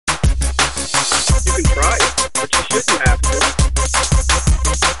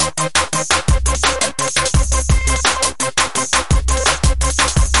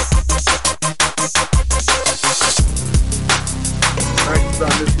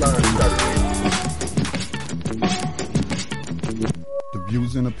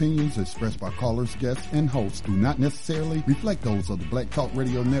views and opinions expressed by callers, guests, and hosts do not necessarily reflect those of the Black Talk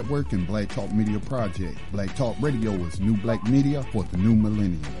Radio Network and Black Talk Media Project. Black Talk Radio is new black media for the new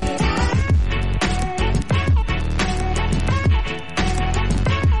millennium.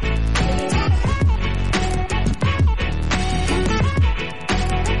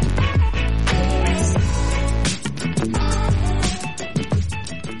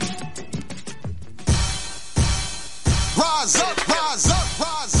 Rise up, rise up,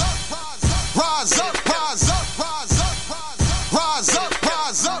 rise up, rise up, rise up, rise up, rise up,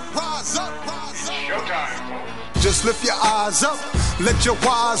 rise up, rise up, rise up. Showtime. Just lift your eyes up, let your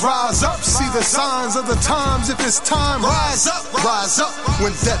wise rise up. See the signs of the times. If it's time, rise up, rise up.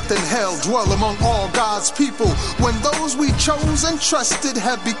 When death and hell dwell among all God's people, when those we chose and trusted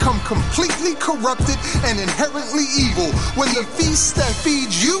have become completely corrupted and inherently evil, when the feast that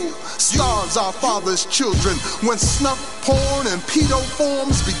feeds you starves our father's children, when snuff, porn, and pedo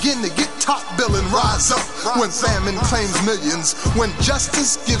forms begin to get top billing, rise up. When famine claims millions, when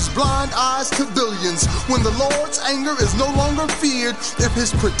justice gives blind eyes to billions, when the Lord's anger is no longer feared, if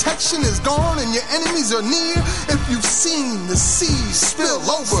his protection is gone and your enemies are near, if you've seen the seas spill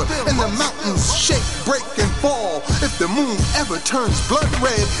over and the mountains shake, break, and fall, if the moon ever turns blood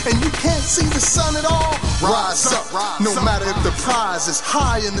red and you can't see the sun at all, rise up. No matter if the prize is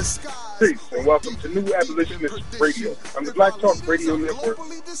high in the sky. Peace and welcome to New Abolitionist Radio on the Black Talk Radio Network,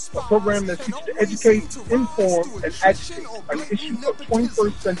 a program that seeks to educate, inform, and agitate on the issue of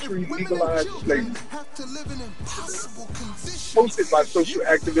 21st century legalized slavery. Hosted by social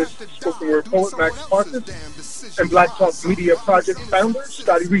activist, spoken word poet Max Marcus, and Black Talk Media Project founder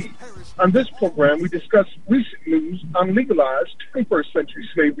Scotty Reed. On this program, we discuss recent news on legalized 21st century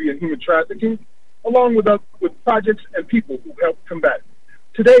slavery and human trafficking, along with projects and people who help combat it.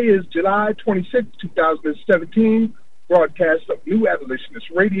 Today is July 26, 2017, broadcast of New Abolitionist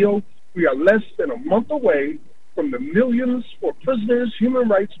Radio. We are less than a month away from the Millions for Prisoners Human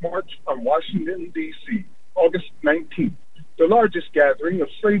Rights March on Washington, D.C., August 19th, the largest gathering of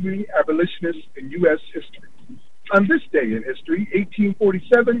slavery abolitionists in U.S. history. On this day in history,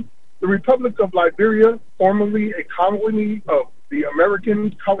 1847, the Republic of Liberia, formerly a colony of the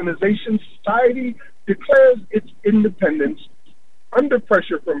American Colonization Society, declares its independence. Under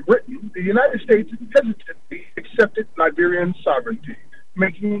pressure from Britain, the United States hesitantly accepted Liberian sovereignty,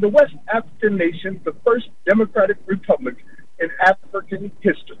 making the West African nation the first democratic republic in African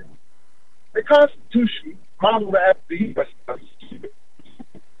history. The Constitution, modeled after the U.S. Constitution,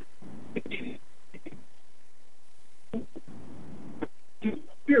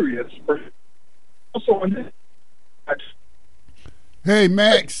 periods for also on this. Hey,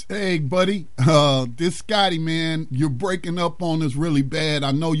 Max. Hey, buddy. This Scotty, man, you're breaking up on us really bad.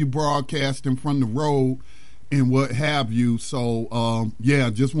 I know you broadcasting from the road and what have you. So,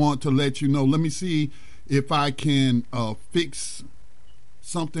 just want to let you know. Let me see if I can fix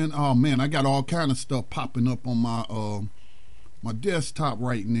something. Oh, man, I got all kind of stuff popping up on my desktop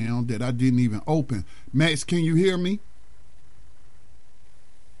right now that I didn't even open. Max, can you hear me?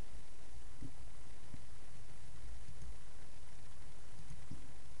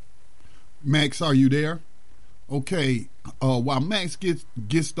 Max, are you there? Okay. While Max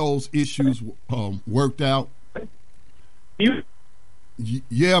gets those issues worked out.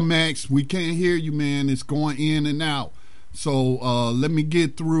 Yeah, Max, we can't hear you, man. It's going in and out. So let me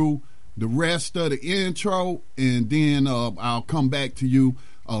get through the rest of the intro, and then I'll come back to you.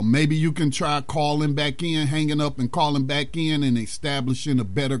 Maybe you can try calling back in, hanging up and calling back in and establishing a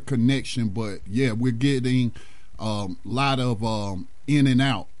better connection. But, yeah, we're getting a lot of in and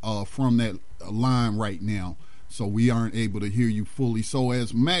out from that line right now, so we aren't able to hear you fully. So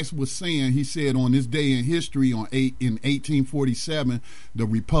as Max was saying, he said on this day in history in 1847, the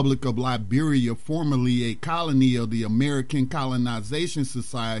Republic of Liberia, formerly a colony of the American Colonization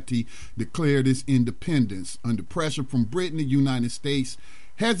Society, declared its independence. Under pressure from Britain, the United States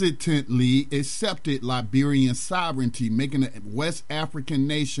hesitantly accepted Liberian sovereignty, making the West African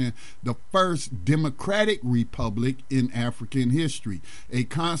nation the first democratic republic in African history. A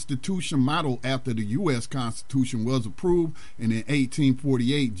constitution modeled after the U.S. Constitution was approved, and in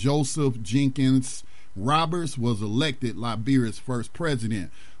 1848, Joseph Jenkins Roberts was elected Liberia's first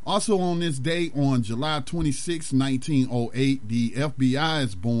president. Also on this day, on July 26, 1908, the FBI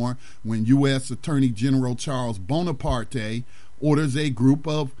is born when U.S. Attorney General Charles Bonaparte orders a group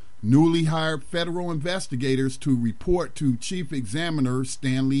of newly hired federal investigators to report to Chief Examiner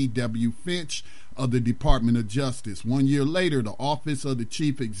Stanley W. Finch of the Department of Justice. 1 year later, the Office of the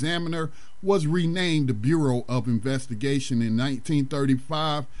Chief Examiner was renamed the Bureau of Investigation. In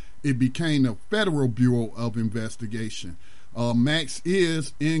 1935, it became the Federal Bureau of Investigation. Max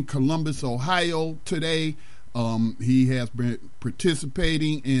is in Columbus, Ohio today. He has been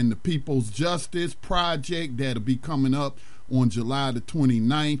participating in the People's Justice Project that'll be coming up on July the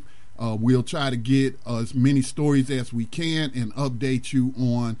 29th. We'll try to get as many stories as we can and update you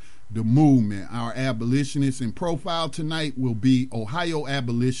on the movement. Our abolitionist in profile tonight will be Ohio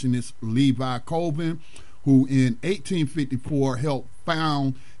abolitionist Levi Colvin, who in 1854 helped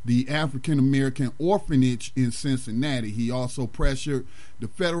found the African American orphanage in Cincinnati. He also pressured the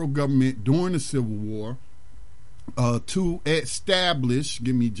federal government during the Civil War to establish,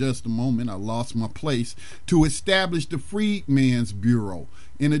 give me just a moment, I lost my place, to establish the Freedmen's Bureau.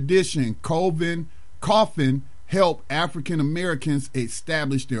 In addition, Coffin help African Americans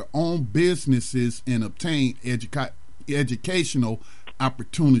establish their own businesses and obtain educational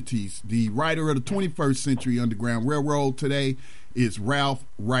opportunities. The writer of the 21st Century Underground Railroad today is Ralph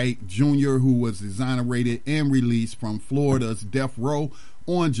Wright Jr., who was exonerated and released from Florida's death row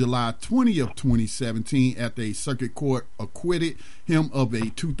on July 20th, 2017, after a circuit court acquitted him of a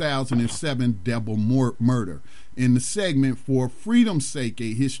 2007 double murder. In the segment For Freedom's Sake,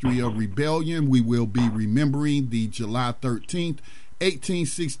 A History of Rebellion, we will be remembering the July 13th,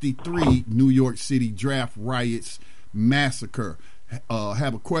 1863 New York City draft riots massacre.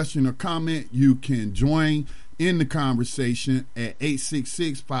 Have a question or comment, you can join in the conversation at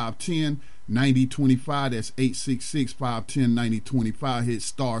 866-510-9025. That's 866-510-9025.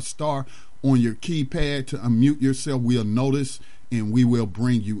 Hit ** on your keypad to unmute yourself. We'll notice and we will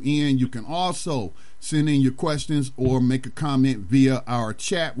bring you in. You can also send in your questions or make a comment via our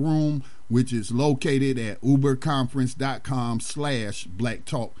chat room, which is located at uberconference.com/Black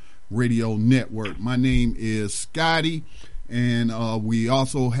Talk Radio Network. My name is Scotty, and we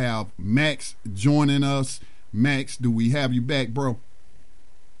also have Max joining us. Max, do we have you back, bro?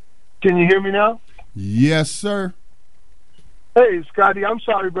 Can you hear me now? Yes, sir. Hey, Scotty, I'm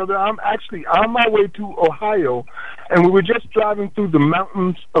sorry, brother. I'm actually on my way to Ohio, and we were just driving through the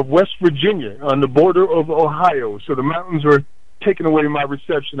mountains of West Virginia on the border of Ohio. So the mountains were taking away my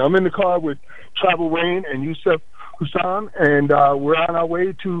reception. I'm in the car with Travel Rain and Yusuf Hussan, and we're on our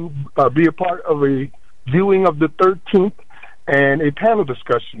way to be a part of a viewing of the 13th and a panel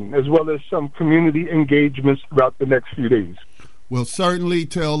discussion, as well as some community engagements throughout the next few days. Well, certainly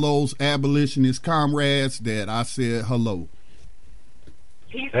tell those abolitionist comrades that I said hello.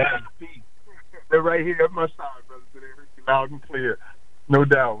 They're right here at my side, brother. So they heard you loud and clear. No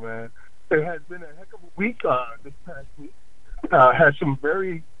doubt, man. It has been a heck of a week this past week. Had some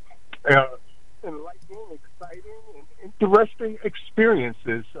very enlightening, exciting, and interesting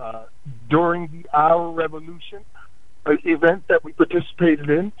experiences during the Our Revolution event that we participated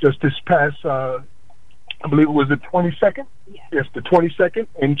in just this past, I believe it was the 22nd? Yes, the 22nd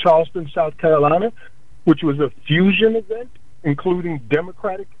in Charleston, South Carolina, which was a fusion event, including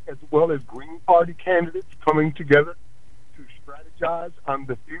Democratic as well as Green Party candidates coming together to strategize on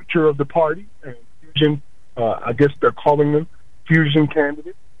the future of the party. And fusion, I guess they're calling them fusion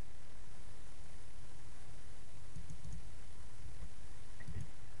candidates.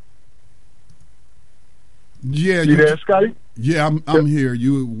 Yeah, you there, Scotty? Yeah, I'm here.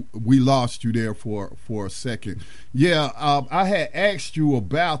 We lost you there for a second. Yeah, I had asked you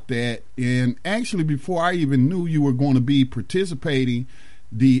about that, and actually before I even knew you were going to be participating,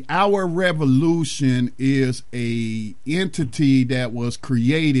 the Our Revolution is a entity that was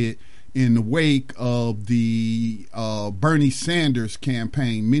created in the wake of the Bernie Sanders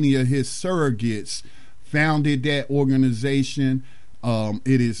campaign. Many of his surrogates founded that organization.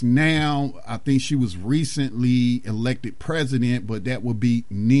 It is now, I think she was recently elected president, but that would be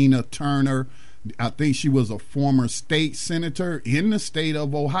Nina Turner. I think she was a former state senator in the state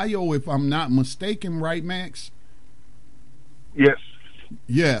of Ohio, if I'm not mistaken, right, Max? Yes.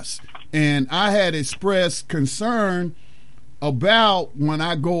 Yes. And I had expressed concern about, when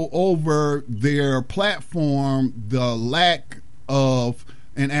I go over their platform, the lack of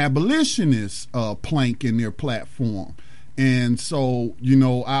an abolitionist plank in their platform. And so,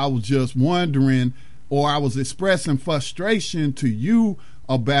 I was just wondering, or I was expressing frustration to you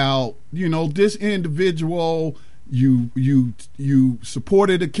about, this individual, you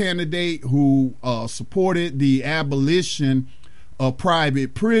supported a candidate who supported the abolition of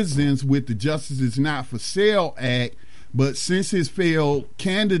private prisons with the Justice Is Not for Sale Act, but since his failed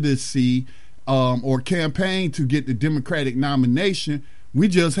candidacy or campaign to get the Democratic nomination, we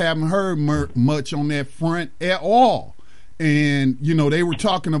just haven't heard much on that front at all. And, they were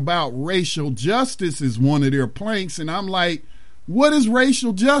talking about racial justice as one of their planks. And I'm like, what is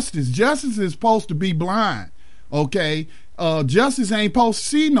racial justice? Justice is supposed to be blind. Okay. Justice ain't supposed to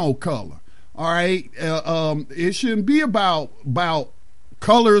see no color. All right, it shouldn't be about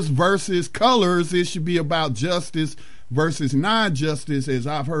colors versus colors. It should be about justice versus non-justice, as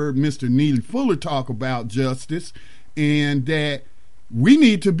I've heard Mr. Neely Fuller talk about justice, and that we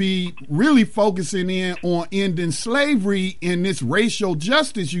need to be really focusing in on ending slavery. And this racial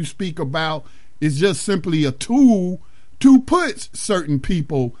justice you speak about is just simply a tool to put certain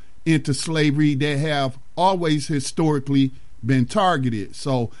people into slavery that have always historically been targeted.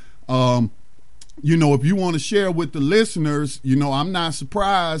 So, if you want to share with the listeners, I'm not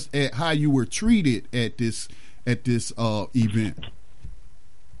surprised at how you were treated at this event.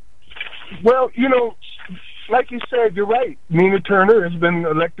 Well, like you said, you're right. Nina Turner has been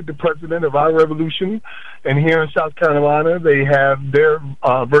elected the president of Our Revolution, and here in South Carolina, they have their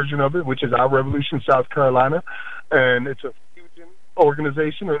version of it, which is Our Revolution South Carolina, and it's a fusion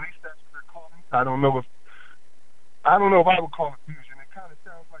organization, or at least that's what they're calling it. I don't know if I would call it fusion. It kind of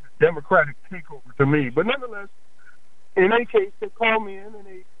sounds like a democratic takeover to me, but nonetheless, in any case, they called me in and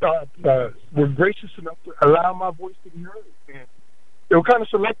they were gracious enough to allow my voice to be heard. And they were kind of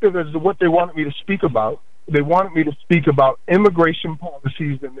selective as to what they wanted me to speak about. They wanted me to speak about immigration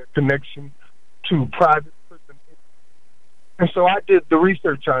policies and their connection to private prison. And so I did the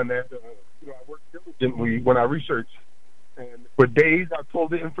research on that. I worked diligently when I researched. And for days, I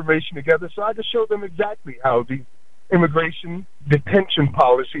pulled the information together so I could show them exactly how the immigration detention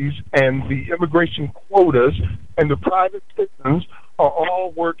policies and the immigration quotas and the private prisons are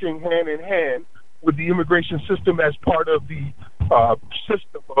all working hand in hand with the immigration system as part of the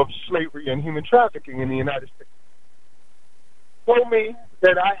system of slavery and human trafficking in the United States. Told me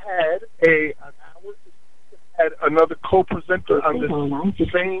that I had an hour, had another co-presenter on the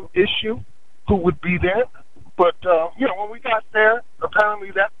same issue who would be there. But, when we got there,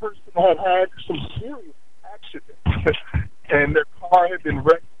 apparently that person had some serious accident and their car had been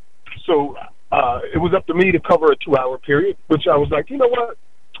wrecked. So it was up to me to cover a 2-hour period, which I was like, you know what?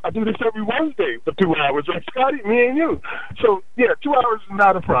 I do this every Wednesday for 2 hours. Like, Scotty, me and you. So, 2 hours is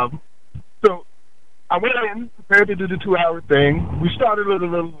not a problem. So I went in, prepared to do the 2-hour thing. We started a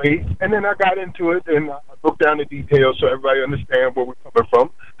little late, and then I got into it, and I broke down the details so everybody understands where we're coming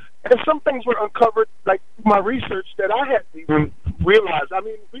from. And some things were uncovered, like my research, that I hadn't even realized. I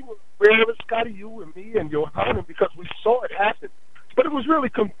mean, we were aware of it, Scotty, you and me and Johanna, because we saw it happen. But it was really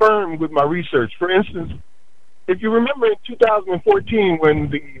confirmed with my research. For instance, if you remember in 2014 when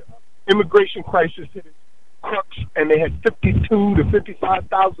the immigration crisis hit its crux and they had 52 to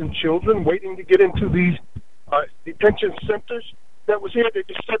 55,000 children waiting to get into these detention centers that was here, that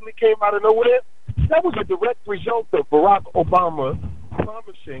just suddenly came out of nowhere, that was a direct result of Barack Obama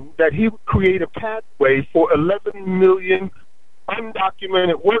promising that he would create a pathway for 11 million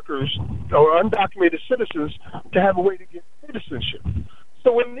undocumented workers or undocumented citizens to have a way to get citizenship.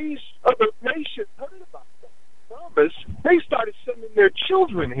 So when these other nations heard about that promise, they started sending their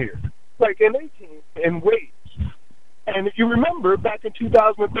children here, and they came in waves. And if you remember, back in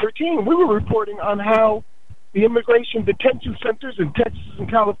 2013, we were reporting on how the immigration detention centers in Texas and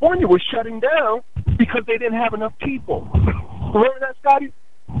California were shutting down because they didn't have enough people. Remember that, Scotty?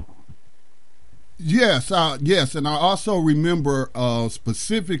 Yes, and I also remember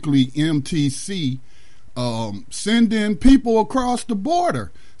specifically MTC sending people across the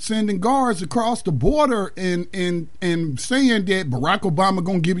border, sending guards across the border, and saying that Barack Obama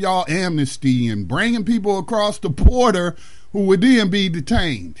gonna give y'all amnesty, and bringing people across the border who would then be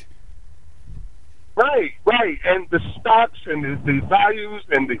detained. Right. And the stocks and the values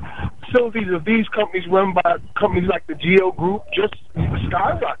and the facilities of these companies run by companies like the GEO Group just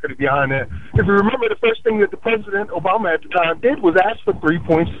skyrocketed behind that. If you remember, the first thing that the President Obama at the time did was ask for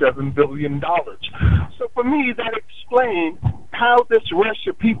 $3.7 billion. So for me, that explained how this rush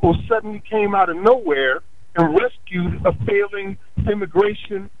of people suddenly came out of nowhere and rescued a failing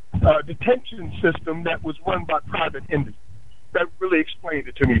immigration detention system that was run by private industry. That really explained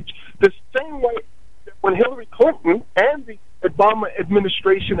it to me. The same way that when Hillary Clinton and the Obama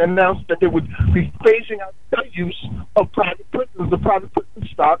administration announced that they would be phasing out the use of private prisons, the private prison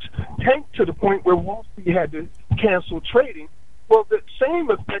stocks tanked to the point where Wall Street had to cancel trading. Well, the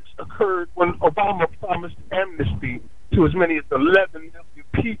same effects occurred when Obama promised amnesty to as many as 11 million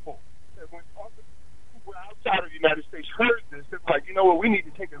people. And when other people outside of the United States heard this, they're like, you know what, we need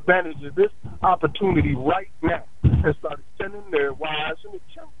to take advantage of this opportunity right now, and started sending their wives and their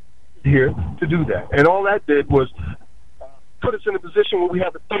children here to do that. And all that did was put us in a position where we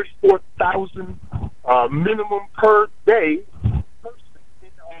have a 34,000 minimum per day person in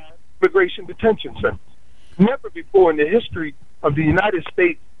our immigration detention centers. Never before in the history of the United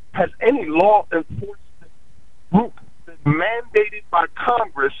States has any law enforcement group been mandated by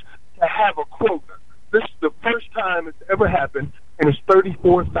Congress to to have a quota. This is the first time it's ever happened, and it's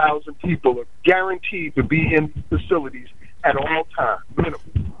 34,000 people are guaranteed to be in facilities at all times,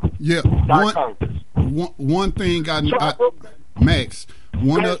 minimum. Yeah, by Congress. One thing Max,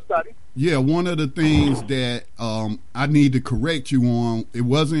 one of the things that I need to correct you on, it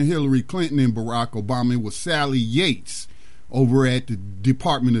wasn't Hillary Clinton and Barack Obama, it was Sally Yates over at the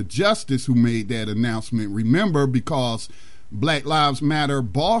Department of Justice who made that announcement. Remember, because Black Lives Matter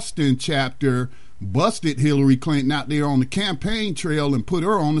Boston chapter busted Hillary Clinton out there on the campaign trail and put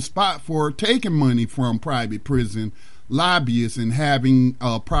her on the spot for taking money from private prison lobbyists and having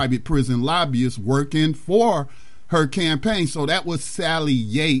private prison lobbyists working for her campaign. So that was Sally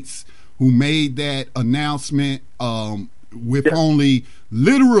Yates who made that announcement with only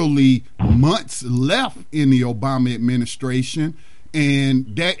literally months left in the Obama administration.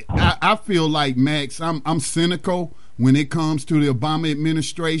 And that I feel like, Max, I'm cynical when it comes to the Obama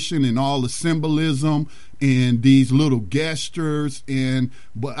administration and all the symbolism and these little gestures,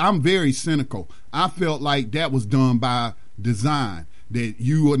 but I'm very cynical. I felt like that was done by design, that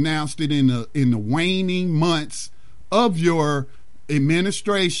you announced it in the waning months of your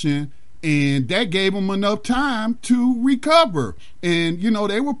administration, and that gave them enough time to recover. And,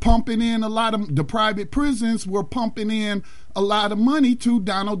 they were pumping in the private prisons were pumping in a lot of money to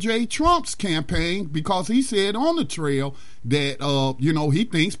Donald J. Trump's campaign, because he said on the trail that, he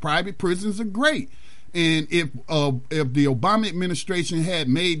thinks private prisons are great. And if the Obama administration had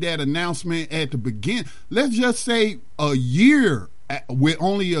made that announcement at the beginning, let's just say a year, with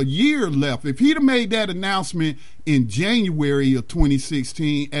only a year left, if he'd have made that announcement in January of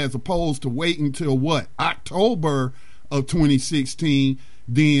 2016, as opposed to waiting till October of 2016,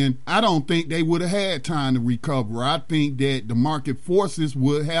 then I don't think they would have had time to recover. I think that the market forces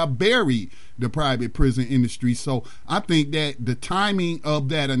would have buried the private prison industry. So I think that the timing of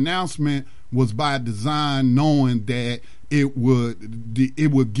that announcement was by design, knowing that it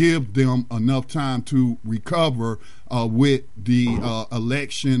would give them enough time to recover with the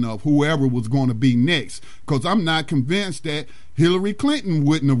election of whoever was going to be next. Because I'm not convinced that Hillary Clinton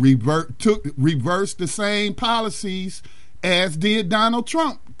wouldn't have reversed the same policies as did Donald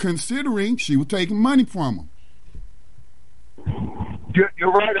Trump, considering she was taking money from him.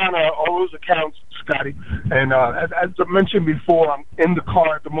 You're right on all those accounts, Scotty. And as I mentioned before, I'm in the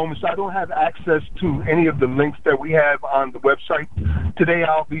car at the moment, so I don't have access to any of the links that we have on the website. Today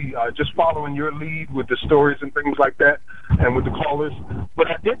I'll be just following your lead with the stories and things like that, and with the callers. But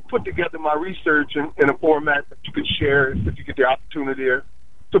I did put together my research in a format that you could share if you get the opportunity there,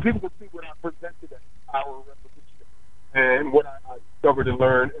 so people can see what I presented at our revolution and what I discovered and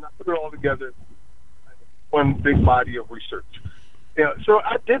learned, and I put it all together in one big body of research. Yeah, so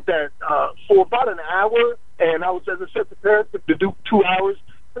I did that for about an hour, and I was, as I said, prepared to do 2 hours.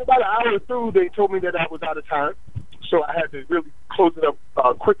 And about an hour through, they told me that I was out of time, so I had to really close it up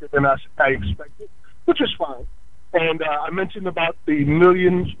quicker than I expected, which was fine. And I mentioned about the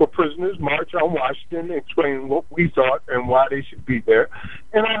Millions for Prisoners March on Washington, explaining what we thought and why they should be there.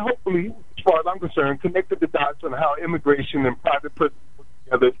 And I hopefully, as far as I'm concerned, connected the dots on how immigration and private prisons work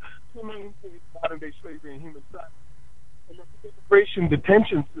together to maintain modern-day slavery and human trafficking. And that the immigration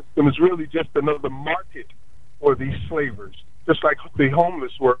detention system is really just another market for these slavers, just like the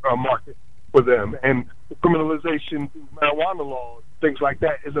homeless were a market for them. And the criminalization through marijuana laws, things like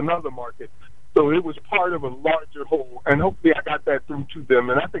that, is another market. So it was part of a larger whole, and hopefully I got that through to them,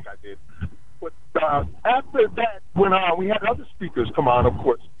 and I think I did. But after that went on, we had other speakers come on, of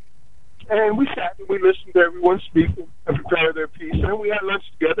course. And we sat and we listened to everyone speak and prepare their piece, and then we had lunch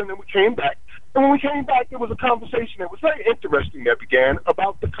together, and then we came back. And when we came back, there was a conversation that was very interesting that began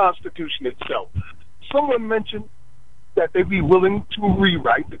about the Constitution itself. Someone mentioned that they'd be willing to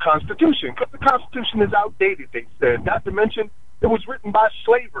rewrite the Constitution, because the Constitution is outdated, they said. Not to mention, it was written by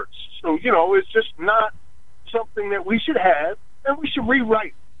slavers. So, it's just not something that we should have, and we should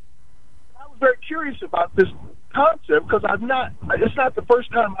rewrite. I was very curious about this concept, because it's not the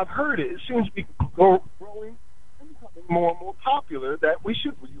first time I've heard it. It seems to be growing and becoming more and more popular that we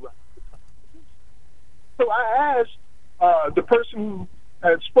should rewrite the Constitution. So I asked the person who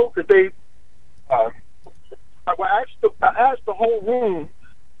had spoken, I asked the whole room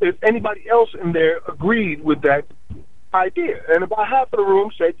if anybody else in there agreed with that idea, and about half of the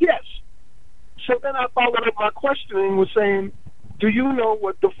room said yes. So then I followed up my questioning with saying, do you know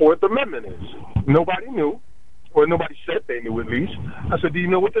what the Fourth Amendment is? Nobody knew, or nobody said they knew at least. I said, do you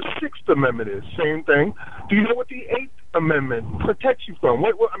know what the Sixth Amendment is? Same thing. Do you know what the Eighth Amendment protects you from?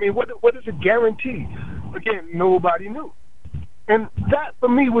 What does it guarantee? Again, nobody knew. And that, for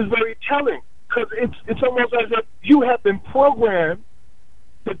me, was very telling, because it's almost as if you have been programmed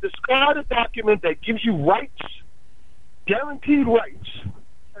to discard a document that gives you rights, guaranteed rights,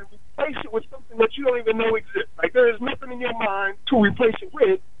 and replace it with something that you don't even know exists. Like, there is nothing in your mind to replace it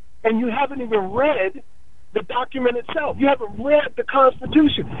with, and you haven't even read the document itself. You haven't read the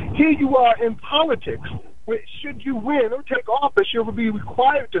Constitution. Here you are in politics, where should you win or take office, you will be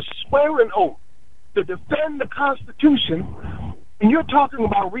required to swear an oath to defend the Constitution, and you're talking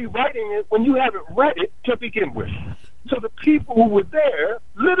about rewriting it when you haven't read it to begin with. So the people who were there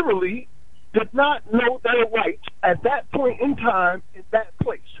literally did not know their rights at that point in time in that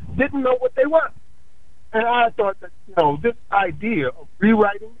place, didn't know what they were. And I thought that, this idea of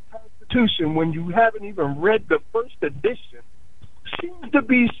rewriting the Constitution when you haven't even read the first edition seems to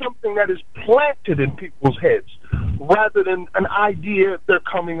be something that is planted in people's heads rather than an idea they're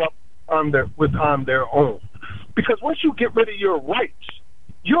coming up on their own. Because once you get rid of your rights,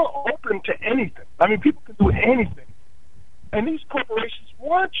 you're open to anything. I mean, people can do anything. And these corporations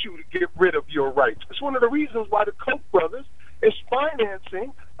want you to get rid of your rights. It's one of the reasons why the Koch brothers is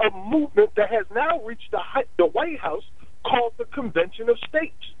financing a movement that has now reached the White House called the Convention of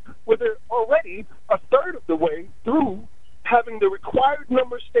States, where they're already a third of the way through having the required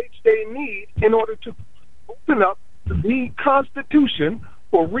number of states they need in order to open up the Constitution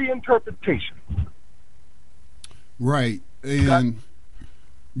for reinterpretation. Right. And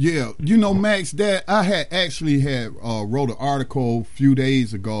yeah, Max, that I had wrote an article a few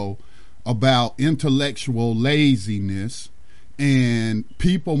days ago about intellectual laziness and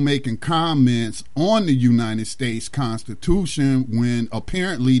people making comments on the United States Constitution when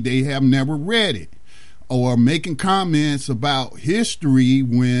apparently they have never read it, or making comments about history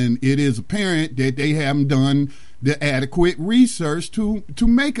when it is apparent that they haven't done the adequate research to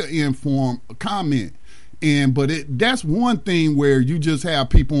make an informed comment. But that's one thing where you just have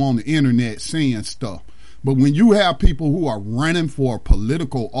people on the internet saying stuff. But when you have people who are running for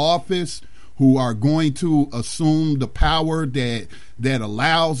political office, who are going to assume the power that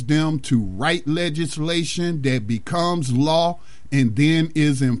allows them to write legislation that becomes law and then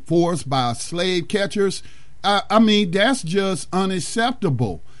is enforced by slave catchers, I mean, that's just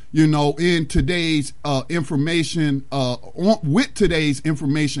unacceptable. In today's information, with today's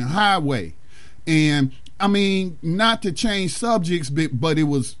information highway. And I mean, not to change subjects, but it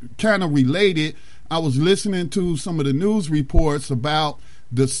was kind of related. I was listening to some of the news reports about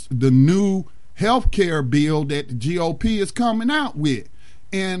the new health care bill that the GOP is coming out with.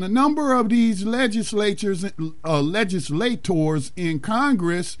 And a number of these legislators in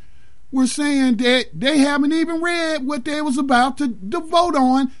Congress were saying that they haven't even read what they was about to vote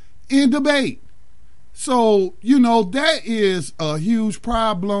on in debate. So, that is a huge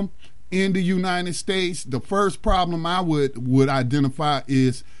problem in the United States. The first problem I would identify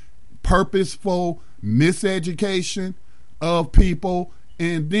is purposeful miseducation of people.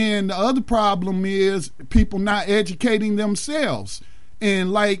 And then the other problem is people not educating themselves.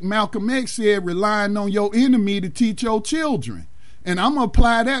 And like Malcolm X said, relying on your enemy to teach your children. And I'm going to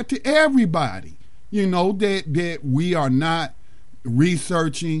apply that to everybody. That we are not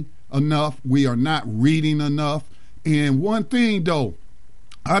researching enough. We are not reading enough. And one thing, though,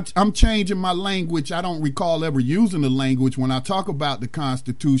 I'm changing my language. I don't recall ever using the language when I talk about the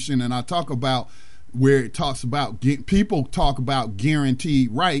Constitution and I talk about where it talks about people talk about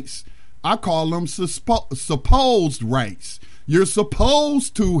guaranteed rights. I call them supposed rights. You're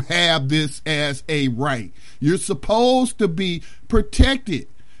supposed to have this as a right. You're supposed to be protected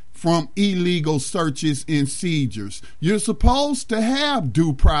from illegal searches and seizures. You're supposed to have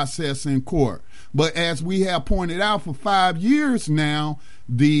due process in court. But as we have pointed out for 5 years now,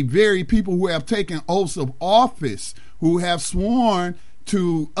 the very people who have taken oaths of office, who have sworn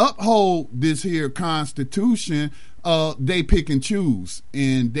to uphold this here Constitution, they pick and choose,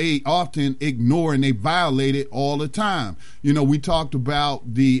 and they often ignore and they violate it all the time. We talked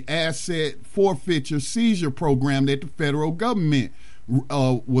about the asset forfeiture seizure program that the federal government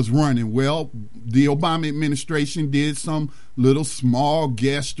was running. Well, the Obama administration did some little small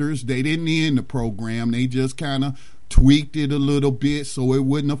gestures. They didn't end the program. They just kind of tweaked it a little bit so it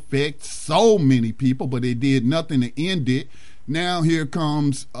wouldn't affect so many people, but they did nothing to end it. Now here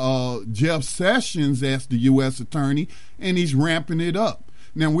comes Jeff Sessions as the U.S. attorney, and he's ramping it up.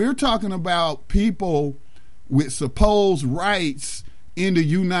 Now we're talking about people with supposed rights in the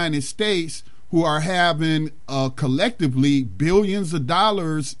United States who are having collectively billions of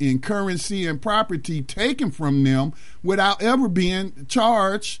dollars in currency and property taken from them without ever being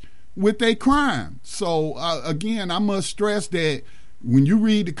charged with a crime. So again, I must stress that when you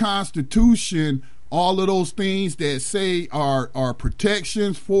read the Constitution, all of those things that say are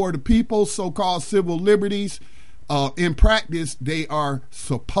protections for the people, so-called civil liberties, In practice, they are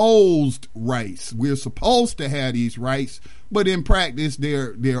supposed rights. We're supposed to have these rights, but in practice,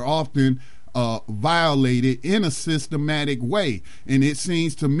 they're often violated in a systematic way. And it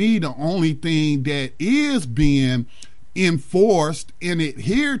seems to me the only thing that is being enforced and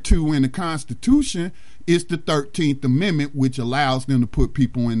adhered to in the Constitution is the 13th Amendment, which allows them to put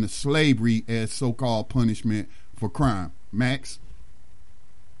people into slavery as so-called punishment for crime. Max?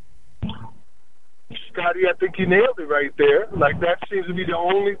 Scotty, I think you nailed it right there. Like, that seems to be the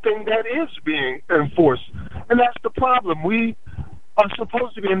only thing that is being enforced. And that's the problem. We are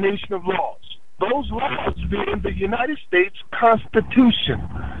supposed to be a nation of laws. Those laws being the United States Constitution.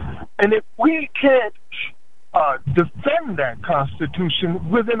 And if we can't defend that Constitution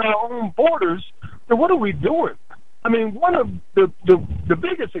within our own borders, then what are we doing? I mean, one of the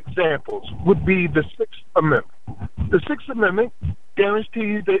biggest examples would be the Sixth Amendment. The Sixth Amendment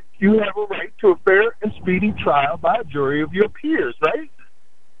guarantees that you have a right to a fair and speedy trial by a jury of your peers, right?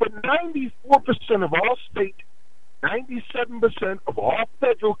 But 94% of all state, 97% of all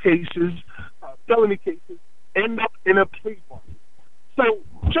federal cases, felony cases, end up in a plea bargain. So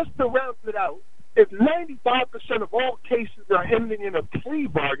just to round it out, if 95% of all cases are ending in a plea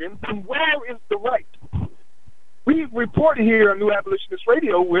bargain, then where is the right? We reported here on New Abolitionist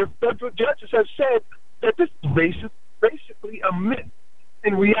Radio where federal judges have said that this is basically a myth.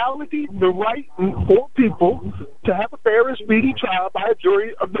 In reality, the right for people to have a fair and speedy trial by a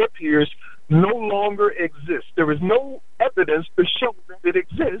jury of their peers no longer exists. There is no evidence to show that it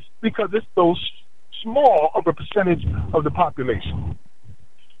exists because it's so small of a percentage of the population.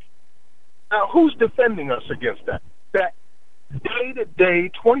 Now, who's defending us against that? That day-to-day,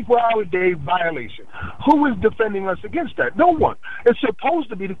 24-hour-a-day violation. Who is defending us against that? No one. It's supposed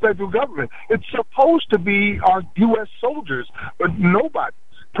to be the federal government. It's supposed to be our U.S. soldiers, but nobody's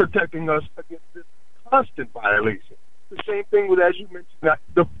protecting us against this constant violation. The same thing with, as you mentioned,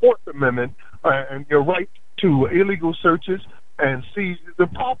 the Fourth Amendment and your right to illegal searches and seizures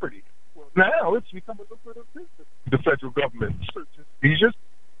of property. Well, now it's become a lucrative business. The federal government searches seizures,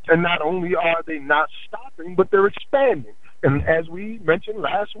 and not only are they not stopping, but they're expanding. And as we mentioned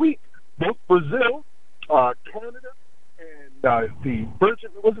last week, both Brazil, Canada, and the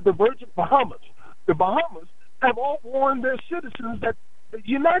Virgin Bahamas, the Bahamas have all warned their citizens that the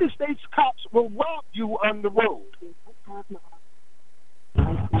United States cops will rob you on the road.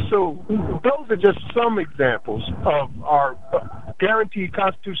 So those are just some examples of our guaranteed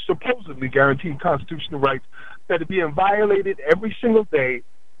constitution, supposedly guaranteed constitutional rights that are being violated every single day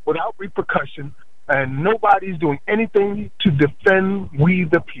without repercussion, and nobody's doing anything to defend we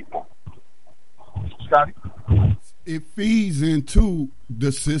the people. Scotty? It feeds into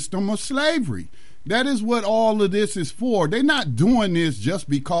the system of slavery. That is what all of this is for. They're not doing this just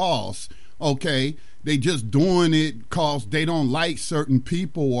because, okay, they just doing it because they don't like certain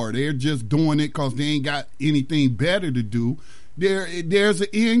people, or they're just doing it because they ain't got anything better to do. There's an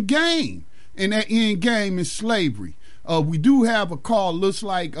end game, and that end game is slavery. We do have a call. Looks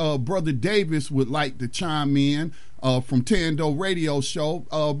like Brother Davis would like to chime in from Tando Radio Show.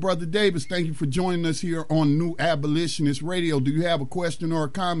 Brother Davis, thank you for joining us here on New Abolitionist Radio. Do you have a question or a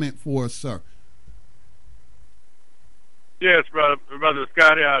comment for us, sir? Yes, brother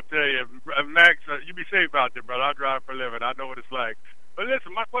Scotty, I'll tell you. Max, you be safe out there, brother. I drive for a living. I know what it's like. But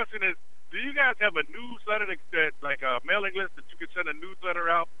listen, my question is, do you guys have a newsletter, that like a mailing list that you can send a newsletter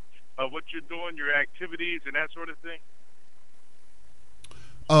out of what you're doing, your activities, and that sort of thing?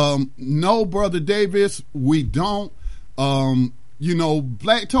 No, Brother Davis, we don't.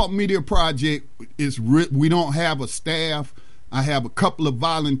 Black Talk Media Project we don't have a staff. I have a couple of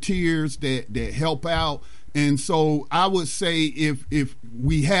volunteers that help out. And so I would say if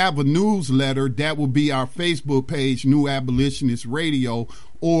we have a newsletter, that would be our Facebook page, New Abolitionist Radio,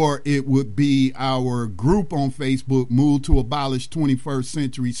 or it would be our group on Facebook, Move to Abolish 21st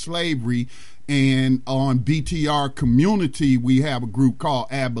Century Slavery. And on BTR Community, we have a group called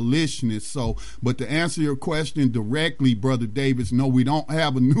Abolitionists. So, but to answer your question directly, Brother Davis, no, we don't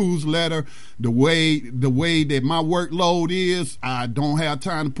have a newsletter. The way that my workload is, I don't have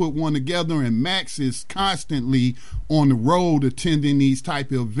time to put one together. And Max is constantly on the road attending these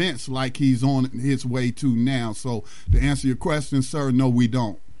type of events like he's on his way to now. So, to answer your question, sir, no, we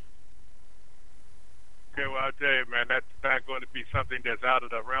don't. Okay, well, I'll tell you, man, that's not going to be something that's out of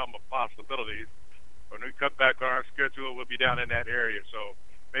the realm of possibilities. When we come back on our schedule, we'll be down in that area, so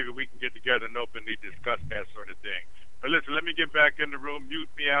maybe we can get together and openly discuss that sort of thing. But listen, let me get back in the room, mute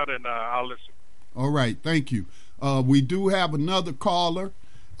me out, and I'll listen. All right, thank you. We do have another caller.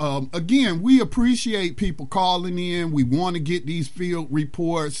 Again, we appreciate people calling in. We want to get these field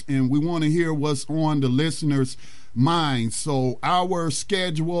reports, and we want to hear what's on the listeners' minds. So our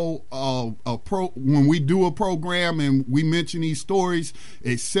schedule when we do a program and we mention these stories,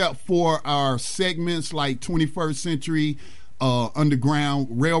 except for our segments like 21st Century Underground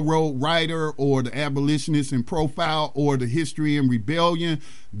Railroad Rider or the Abolitionist in Profile or the History and Rebellion,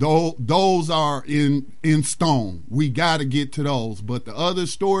 those are in stone. We got to get to those. But the other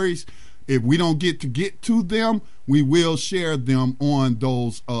stories, if we don't get to them, we will share them on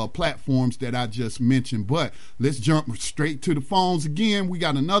those platforms that I just mentioned. But let's jump straight to the phones again. We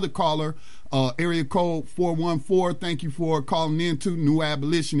got another caller, area code 414. Thank you for calling in to New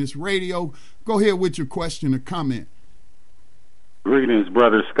Abolitionist Radio. Go ahead with your question or comment. Greetings,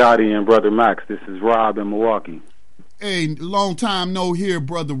 Brother Scotty and Brother Max. This is Rob in Milwaukee. Hey, long time no hear,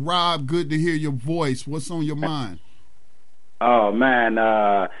 Brother Rob. Good to hear your voice. What's on your mind? Oh, man,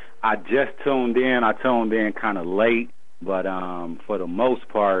 I just tuned in. I tuned in kind of late, but for the most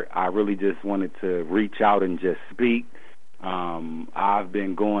part, I really just wanted to reach out and just speak. I've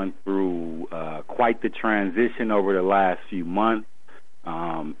been going through quite the transition over the last few months.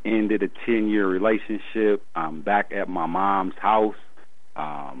 Ended a 10-year relationship. I'm back at my mom's house,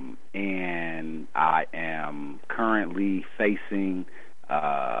 and I am currently facing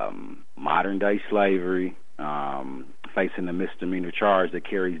modern-day slavery, facing a misdemeanor charge that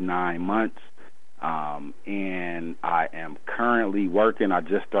carries 9 months, and I am currently working. I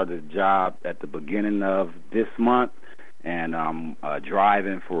just started a job at the beginning of this month, and I'm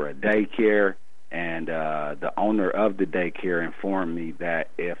driving for a daycare. And the owner of the daycare informed me that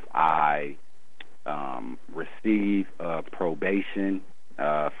if I receive probation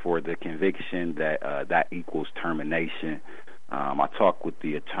for the conviction, that equals termination. I talked with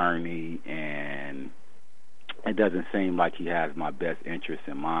the attorney, and it doesn't seem like he has my best interest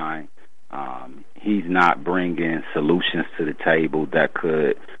in mind. He's not bringing solutions to the table that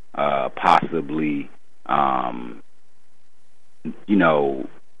could possibly,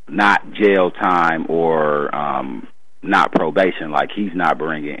 not jail time or not probation. Like, he's not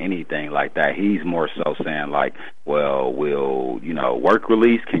bringing anything like that. He's more so saying, like, well, will, work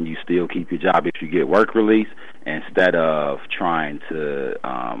release? Can you still keep your job if you get work release? Instead of trying to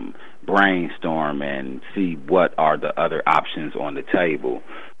brainstorm and see what are the other options on the table.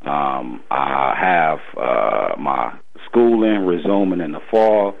 I have my schooling resuming in the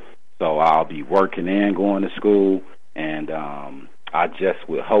fall, so I'll be working and going to school, and I just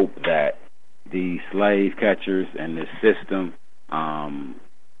would hope that the slave catchers and this system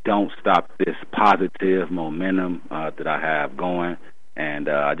don't stop this positive momentum that I have going. And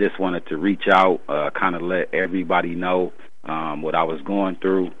I just wanted to reach out, kind of let everybody know what I was going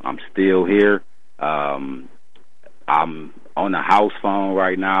through. I'm still here. I'm on the house phone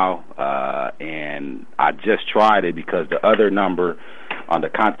right now, and I just tried it because the other number, on the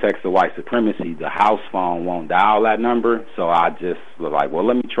context of white supremacy, the house phone won't dial that number. So I just was like, well,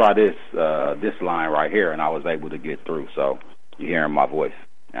 let me try this line right here, and I was able to get through. So you're hearing my voice.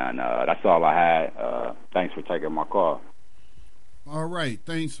 And that's all I had. Thanks for taking my call. All right.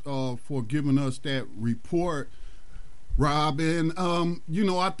 Thanks for giving us that report, Rob. And,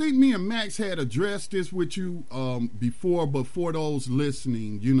 I think me and Max had addressed this with you before, but for those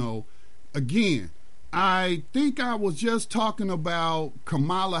listening, again, I think I was just talking about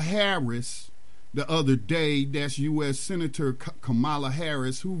Kamala Harris the other day. That's U.S. Senator Kamala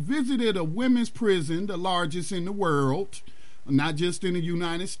Harris, who visited a women's prison, the largest in the world, not just in the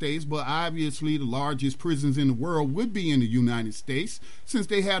United States, but obviously the largest prisons in the world would be in the United States, since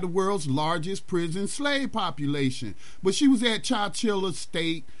they have the world's largest prison slave population. But she was at Chowchilla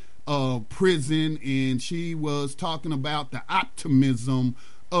State Prison, and she was talking about the optimism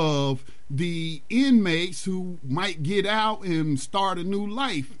of the inmates who might get out and start a new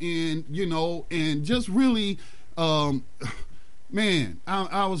life, and and just really man,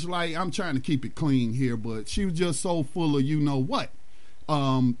 I was like, I'm trying to keep it clean here, but she was just so full of what.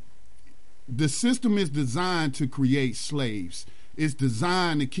 The system is designed to create slaves. It's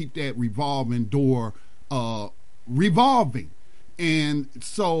designed to keep that revolving door revolving. And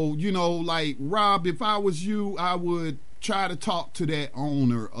so, like, Rob, if I was you, I would try to talk to that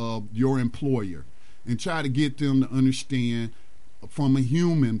owner of your employer and try to get them to understand from a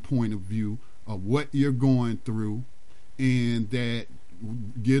human point of view of what you're going through, and that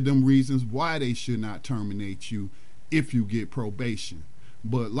give them reasons why they should not terminate you if you get probation.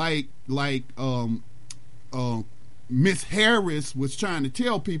 But like Miss Harris was trying to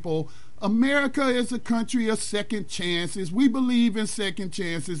tell people, America is a country of second chances. We believe in second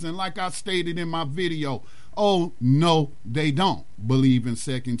chances. And like I stated in my video, oh, no, they don't believe in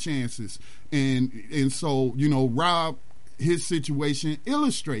second chances. And so, Rob, his situation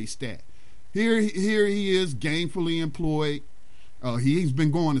illustrates that. here he is, gainfully employed. He's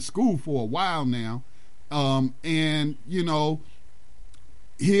been going to school for a while now, and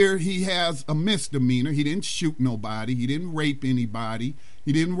here he has a misdemeanor. He didn't shoot nobody. He didn't rape anybody.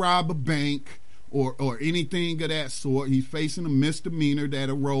 He didn't rob a bank or anything of that sort. He's facing a misdemeanor that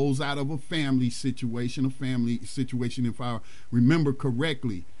arose out of a family situation, if I remember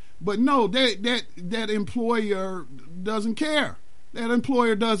correctly. But no, that employer doesn't care. That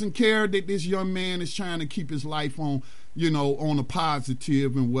employer doesn't care that this young man is trying to keep his life on a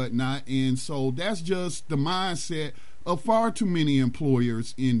positive and whatnot. And so that's just the mindset of far too many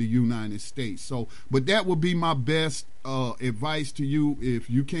employers in the United States. So, but that would be my best advice to you. If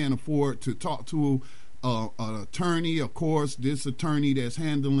you can't afford to talk to an attorney, of course, this attorney that's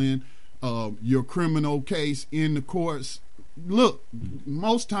handling your criminal case in the courts, look,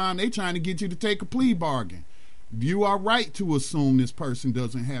 most time they trying to get you to take a plea bargain. You are right to assume this person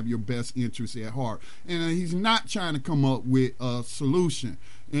doesn't have your best interests at heart, and he's not trying to come up with a solution.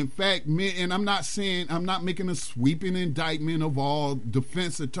 In fact, and I'm not making a sweeping indictment of all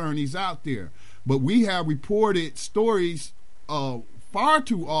defense attorneys out there, but we have reported stories far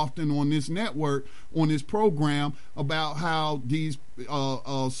too often on this network, on this program, about how these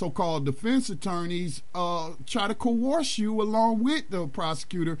so-called defense attorneys try to coerce you along with the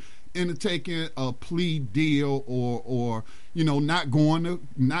prosecutor into taking a plea deal or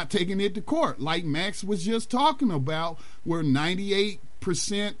not taking it to court, like Max was just talking about, where 98%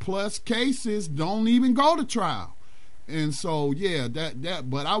 plus cases don't even go to trial. And so, yeah,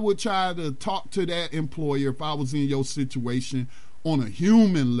 but I would try to talk to that employer if I was in your situation on a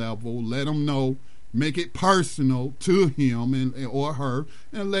human level, let them know, make it personal to him or her,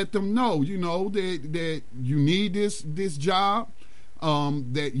 and let them know, that you need this job,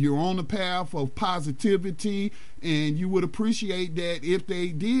 that you're on the path of positivity, and you would appreciate that if they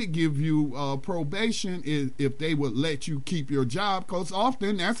did give you probation, if they would let you keep your job, because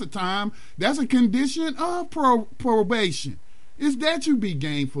often that's a condition of probation, is that you be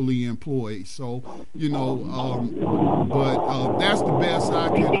gainfully employed. So, but that's the best I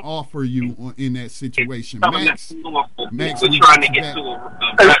can offer you in that situation. Max, we're trying to get to.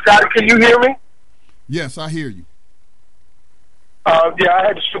 Hey, Scott, can you hear me? Yes, I hear you. Yeah, I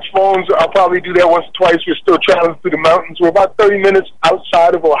had to switch phones. I'll probably do that once or twice. We're still traveling through the mountains. We're about 30 minutes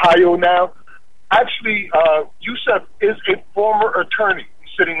outside of Ohio now. Actually, Yusef is a former attorney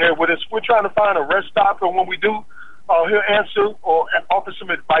sitting there with us. We're trying to find a rest stop, and when we do, he'll answer or offer some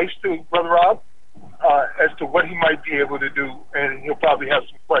advice to Brother Rob as to what he might be able to do, and he'll probably have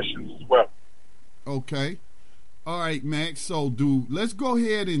some questions as well. Okay. All right, Max. So, let's go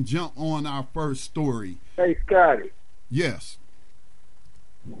ahead and jump on our first story. Hey, Scotty. Yes.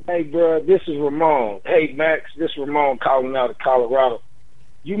 Hey, bro, this is Ramon. Hey, Max, this is Ramon calling out of Colorado.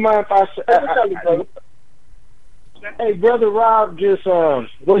 You mind if I hey, Brother Rob, just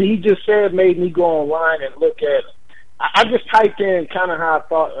what he just said made me go online and look at it. I just typed in kind of how I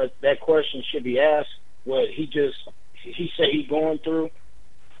thought that question should be asked, what he said he's going through.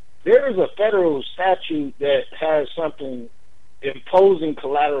 There is a federal statute that has something imposing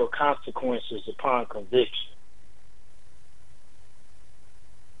collateral consequences upon conviction.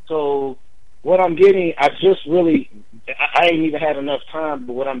 So what I'm getting, I ain't even had enough time,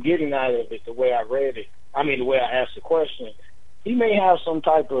 but what I'm getting out of it, the way I read it, the way I asked the question, he may have some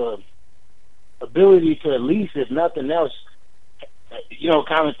type of ability to, at least, if nothing else,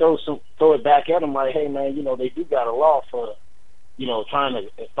 kind of throw it back at him like, hey, man, they do got a law for, trying to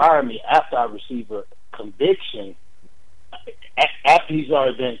fire me after I receive a conviction, after he's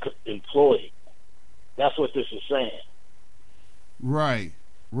already been employed. That's what this is saying. Right.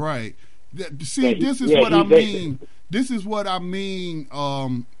 See, this is what I mean. This is what I mean.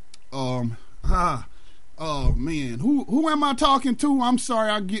 Oh man, who am I talking to? I'm sorry,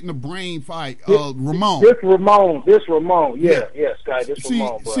 I'm getting a brain fight. Ramon. This Ramon. Yeah, Scott.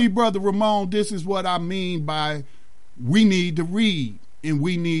 Ramon. See, Brother Ramon, this is what I mean by we need to read and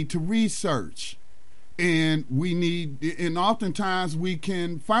we need to research. And and oftentimes we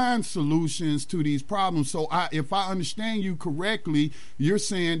can find solutions to these problems. So if I understand you correctly, you're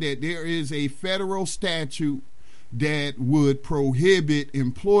saying that there is a federal statute that would prohibit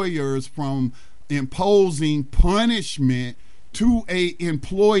employers from imposing punishment to a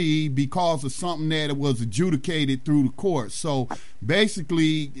employee because of something that was adjudicated through the court. So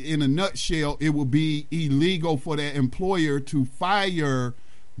basically, in a nutshell, it would be illegal for that employer to fire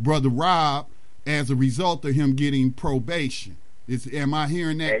Brother Rob as a result of him getting probation. Am I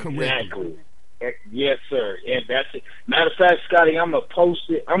hearing that correctly? Yes, sir. And that's it. Matter of fact, Scotty, I'm gonna post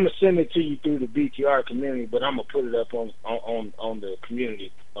it. I'm gonna send it to you through the BTR community, but I'm gonna put it up on the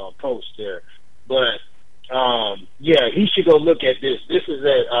community post there. But yeah, he should go look at this. This is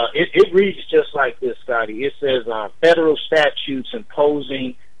it reads just like this, Scotty. It says federal statutes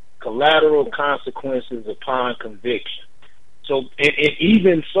imposing collateral consequences upon conviction. So, and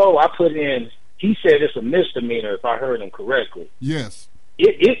even so, I put in. He said it's a misdemeanor, if I heard him correctly. Yes.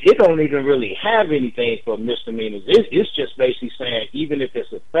 It don't even really have anything for misdemeanors. It's just basically saying even if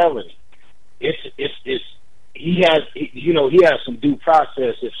it's a felony, he has some due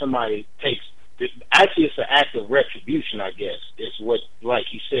process if somebody takes. Actually, it's an act of retribution, I guess. It's what, like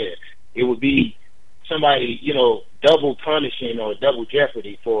he said, it would be somebody, double punishing or double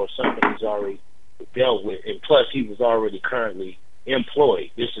jeopardy for something he's already dealt with, and plus he was already currently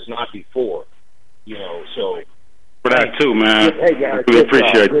employed. This is not before, so. For that too, man. Hey guys, we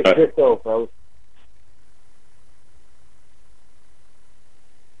appreciate that. Good show, folks.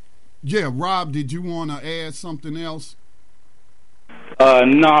 Yeah, Rob, did you want to add something else?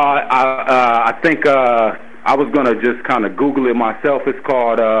 No, I think I was gonna just kind of Google it myself. It's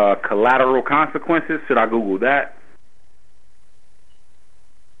called collateral consequences. Should I Google that?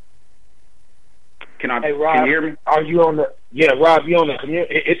 Hey, Rob, can you hear me? Are you on the? Yeah, Rob, you on the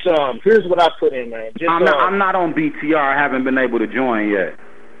community? It's Here's what I put in, man. I'm not on BTR. I haven't been able to join yet.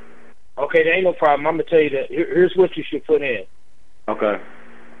 Okay, there ain't no problem. I'm gonna tell you that. Here's what you should put in. Okay.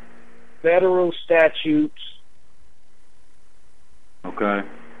 Federal statutes. Okay.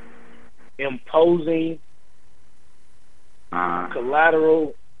 Imposing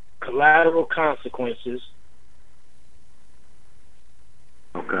collateral consequences.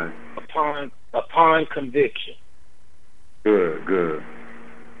 Okay. Upon conviction. Good.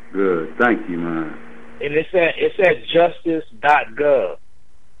 Thank you, man. And it's at justice.gov.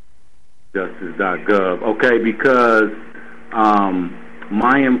 Justice.gov. Okay, because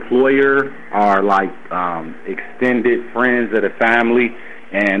my employer are like extended friends of the family,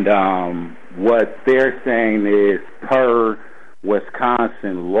 and what they're saying is per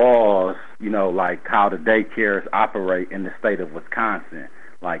Wisconsin laws, like how the daycares operate in the state of Wisconsin.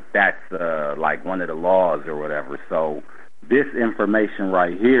 Like that's like one of the laws or whatever. So this information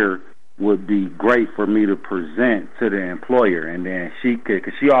right here would be great for me to present to the employer, and then she could,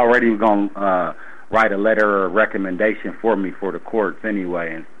 because she already was gonna write a letter or a recommendation for me for the courts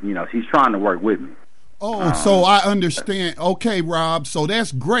anyway, and she's trying to work with me. Oh, so I understand. Okay, Rob, so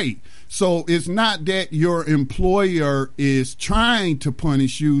that's great. So it's not that your employer is trying to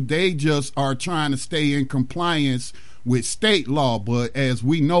punish you, they just are trying to stay in compliance with state law, but as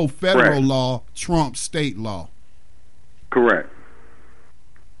we know, federal law trumps state law. Correct.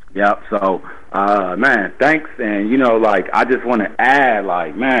 Yep. So, man, thanks. And, I just want to add,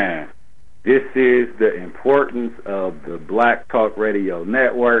 man, this is the importance of the Black Talk Radio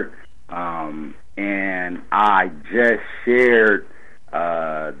Network. And I just shared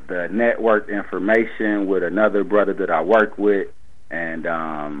the network information with another brother that I work with. And,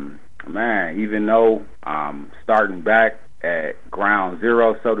 man, even though I'm starting back at ground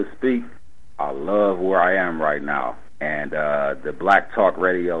zero, so to speak, I love where I am right now. And the Black Talk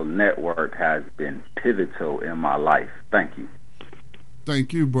Radio Network has been pivotal in my life. Thank you.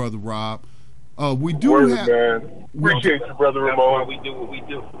 Thank you, Brother Rob. We do have... Appreciate you, Brother Ramon. We do what we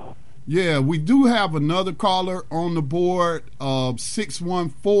do. Yeah, we do have another caller on the board,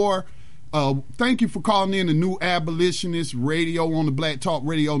 614. Thank you for calling in the New Abolitionist Radio on the Black Talk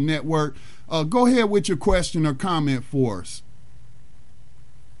Radio Network. Go ahead with your question or comment for us.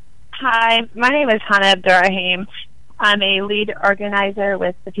 Hi, my name is Hannah Abdurrahim. I'm a lead organizer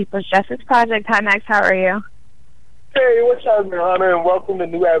with the People's Justice Project. Hi, Max. How are you? Hey, what's up, Hannah, and welcome to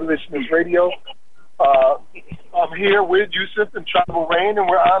New Abolitionist Radio. I'm here with Yusuf and Tribal Rain, and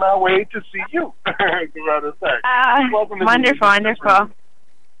we're on our way to see you. Wonderful.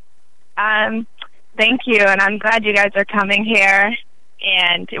 Thank you, and I'm glad you guys are coming here,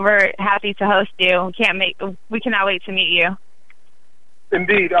 and we're happy to host you. We cannot wait to meet you.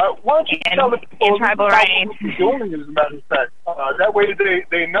 Indeed. Why don't you tell the people Tribal Rain what you're doing, as a matter of fact. That way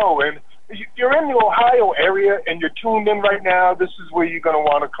they know. And you're in the Ohio area, and you're tuned in right now. This is where you're going to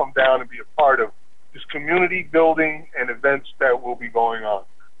want to come down and be a part of this community building and events that will be going on.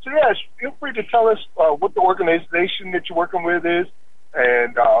 So, yes, feel free to tell us what the organization that you're working with is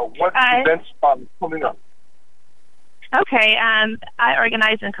and what events are coming up. Okay. I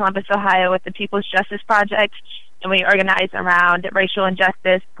organize in Columbus, Ohio with the People's Justice Project, and we organize around racial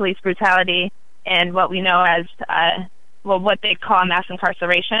injustice, police brutality, and what we know as, what they call mass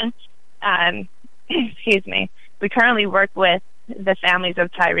incarceration. Excuse me. We currently work with the families of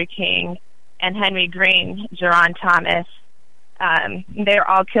Tyre King and Henry Green, Jerron Thomas. They were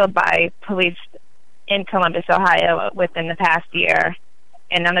all killed by police in Columbus, Ohio within the past year,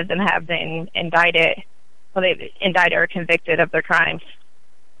 and none of them have been indicted. Well, they've indicted or convicted of their crimes.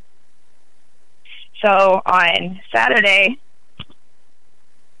 So on Saturday,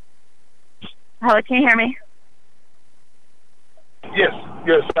 hello, can you hear me?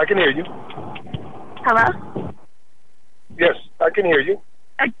 Yes, I can hear you. Hello? Yes, I can hear you.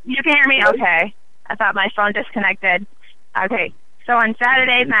 You can hear me? Okay. I thought my phone disconnected. Okay. So on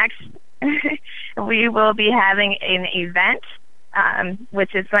Saturday, Max, we will be having an event,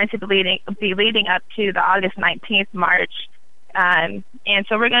 which is going to be leading up to the August 19th march. And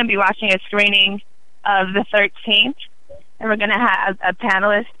so we're going to be watching a screening of the 13th, and we're going to have a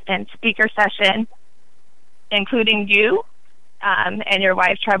panelist and speaker session, including you and your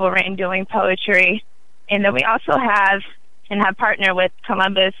wife, Tribal Rain, doing poetry. And then we also have partnered with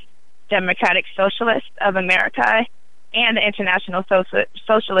Columbus Democratic Socialists of America and the International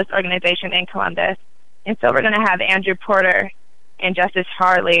Socialist Organization in Columbus. And so we're going to have Andrew Porter and Justice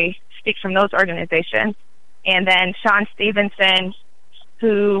Harley speak from those organizations. And then Sean Stevenson,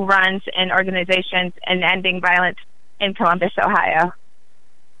 who runs an organization in ending violence in Columbus, Ohio.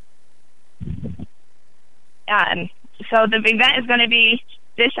 So the event is going to be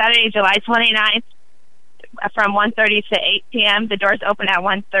this Saturday, July 29th, from 1:30 to 8 p.m. The doors open at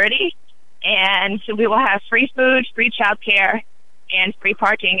 1:30, and we will have free food, free childcare, and free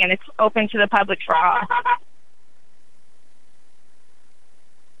parking, and it's open to the public for all.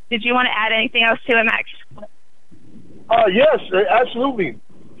 Did you want to add anything else to it, Max? Yes, absolutely.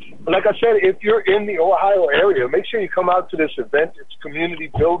 Like I said, if you're in the Ohio area, make sure you come out to this event. It's community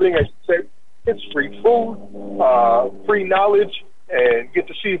building, as you said. It's free food, free knowledge, and get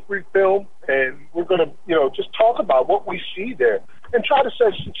to see a free film. And we're going to, just talk about what we see there and try to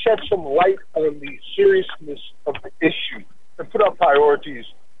shed some light on the seriousness of the issue and put our priorities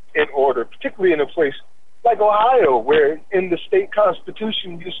in order, particularly in a place like Ohio, where in the state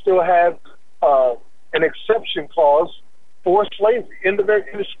constitution you still have an exception clause for slavery in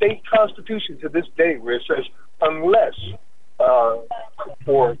the state constitution to this day, where it says unless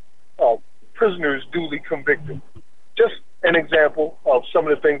for prisoners duly convicted. Just an example of some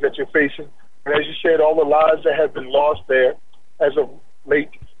of the things that you're facing. And as you said, all the lives that have been lost there as of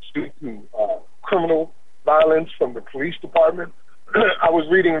late due to criminal violence from the police department. I was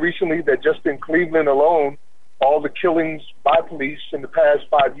reading recently that just in Cleveland alone, all the killings by police in the past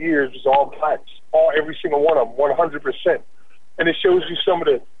 5 years was all blacks, every single one of them, 100%. And it shows you some of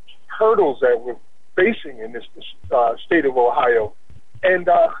the hurdles that we're facing in this state of Ohio. And,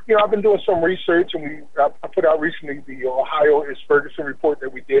 I've been doing some research, and I put out recently the Ohio is Ferguson report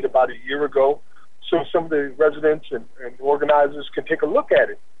that we did about a year ago. So some of the residents and organizers can take a look at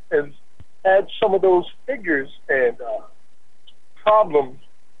it and add some of those figures and problems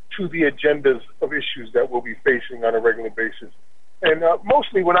to the agendas of issues that we'll be facing on a regular basis. And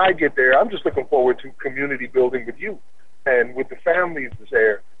mostly when I get there, I'm just looking forward to community building with you and with the families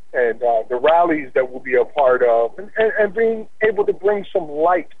there and the rallies that we'll be a part of and being able to bring some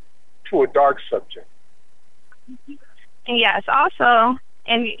light to a dark subject. Yes, also,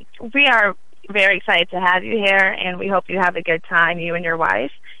 and we are very excited to have you here, and we hope you have a good time, you and your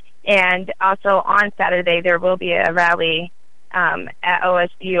wife. And also on Saturday, there will be a rally at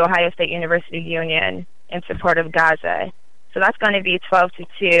OSU, Ohio State University Union, in support of Gaza. So that's going to be 12 to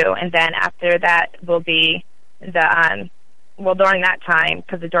 2, and then after that will be the, during that time,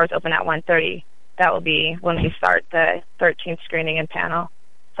 because the doors open at 1:30, that will be when we start the 13th screening and panel.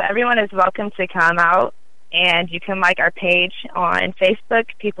 So everyone is welcome to come out, and you can like our page on Facebook,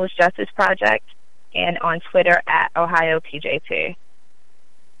 People's Justice Project, and on Twitter at OhioPJP.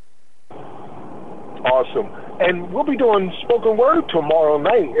 Awesome. And we'll be doing spoken word tomorrow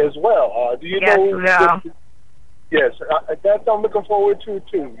night as well. Do you know? Yes, that's I'm looking forward to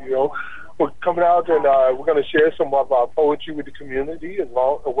too. We're coming out and we're going to share some of our poetry with the community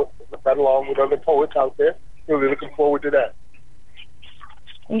along with other poets out there. Really looking forward to that.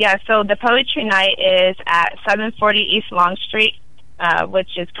 Yeah, so the poetry night is at 740 East Long Street,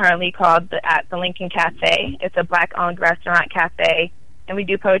 which is currently called at the Lincoln Cafe. It's a Black-owned restaurant cafe, and we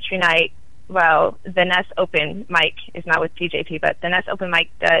do poetry night. Well, the Nest Open Mic is not with TJP, but the Nest Open Mic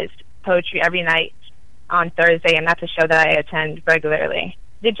does poetry every night on Thursday, and that's a show that I attend regularly.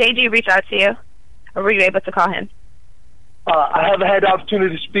 Did JG reach out to you, or were you able to call him? I haven't had the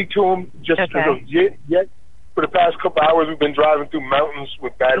opportunity to speak to him just yet. For the past couple hours, we've been driving through mountains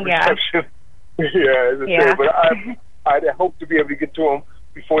with bad reception. But I hope to be able to get to him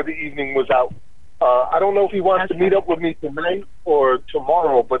before the evening was out. I don't know if he wants to meet up with me tonight or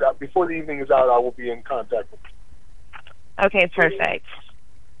tomorrow, but before the evening is out, I will be in contact with him. Okay, perfect.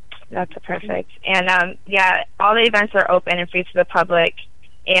 That's perfect. And yeah, all the events are open and free to the public,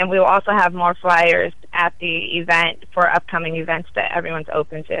 and we will also have more flyers at the event for upcoming events that everyone's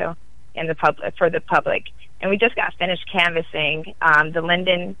open to in the public for the public. And we just got finished canvassing the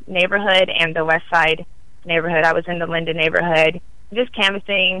Linden neighborhood and the West Side neighborhood. I was in the Linden neighborhood, just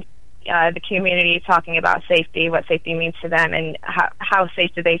canvassing the community, talking about safety, what safety means to them, and how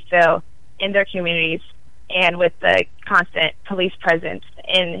safe do they feel in their communities, and with the constant police presence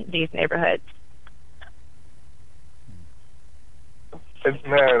in these neighborhoods.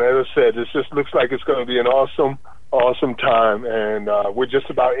 Man, as I said, this just looks like it's going to be an awesome time, and we're just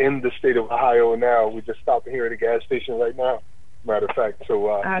about in the state of Ohio now. We just stopped here at a gas station right now, matter of fact. So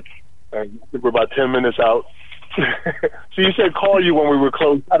we're about 10 minutes out. So you said call you when we were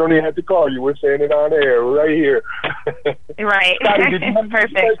close. I don't even have to call you. We're saying it on air right here. Right. Scotty,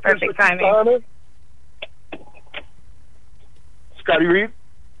 perfect timing. Scotty Reed?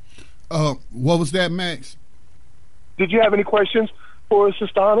 What was that, Max? Did you have any questions for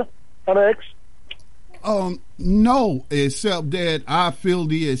Sister Hannah X? No, except that I feel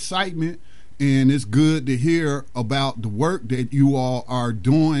the excitement, and it's good to hear about the work that you all are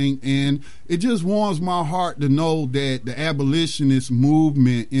doing, and it just warms my heart to know that the abolitionist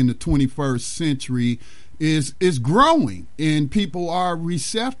movement in the 21st century is growing, and people are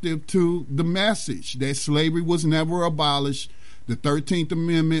receptive to the message that slavery was never abolished. The 13th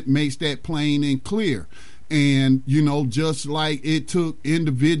Amendment makes that plain and clear. And, you know, just like it took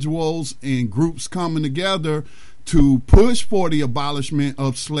individuals and groups coming together to push for the abolishment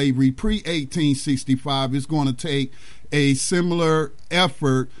of slavery pre-1865, it's going to take a similar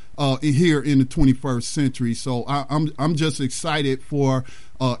effort here in the 21st century. So I'm just excited for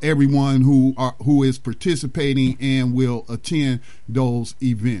everyone who is participating and will attend those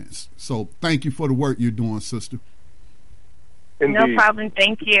events. So thank you for the work you're doing, sister. Indeed. No problem.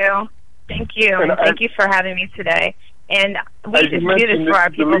 Thank you. Thank you. And thank you for having me today. And we just do this for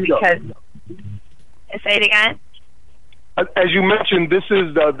our people because... Say it again? As you mentioned, this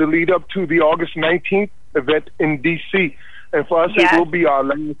is the lead up to the August 19th event in D.C. And for us, it will be our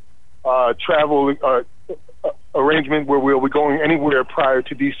last travel arrangement where we'll be going anywhere prior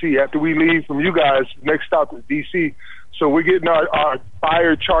to D.C. After we leave from you guys, next stop is D.C. So we're getting our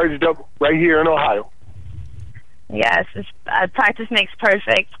fire charged up right here in Ohio. Yes, practice makes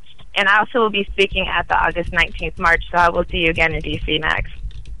perfect. And I also will be speaking at the August 19th march, so I will see you again in D.C., Max.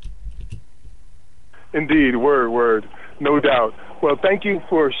 Indeed, word, no doubt. Well, thank you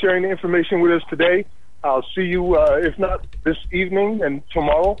for sharing the information with us today. I'll see you, if not this evening and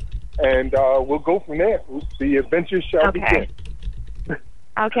tomorrow, and we'll go from there. The adventure shall begin.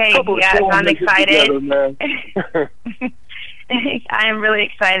 Okay, yes, I'm excited. Together, I am really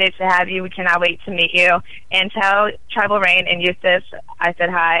excited to have you. We cannot wait to meet you. And tell Tribal Rain and Yusuf I said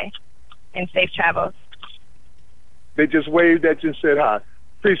hi and safe travels. They just waved at you and said hi.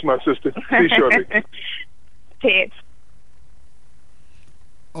 Peace, my sister. See you shortly. Peace.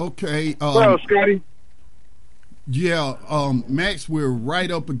 Okay. Well, Scotty. Yeah, Max, we're right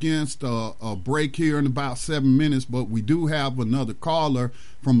up against a break here in about 7 minutes, but we do have another caller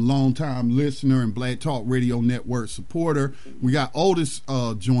from a longtime listener and Black Talk Radio Network supporter. We got Otis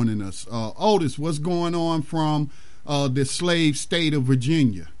joining us. Otis, what's going on from the slave state of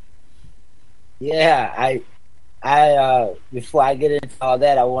Virginia? Yeah, I before I get into all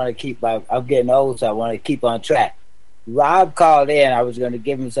that, I want to keep I'm getting old, so I want to keep on track. Rob called in. I was going to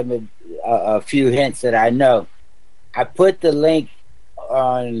give him a few hints that I know. I put the link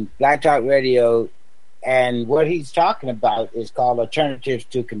on Black Talk Radio, and what he's talking about is called Alternatives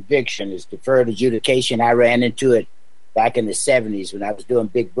to Conviction. It's deferred adjudication. I ran into it back in the 70s when I was doing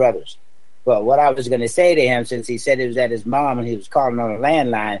Big Brothers. But what I was going to say to him, since he said he was at his mom and he was calling on a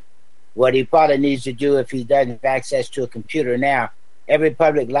landline, what he probably needs to do if he doesn't have access to a computer now, every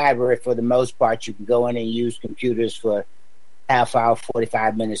public library, for the most part, you can go in and use computers for half hour,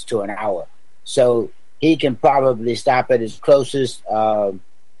 45 minutes to an hour. So he can probably stop at his closest public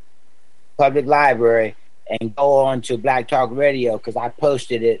library and go on to Black Talk Radio, because I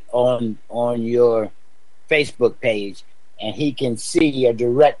posted it on your Facebook page, and he can see a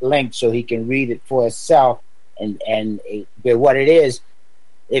direct link so he can read it for himself. But what it is,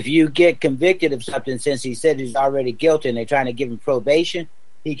 if you get convicted of something, since he said he's already guilty and they're trying to give him probation,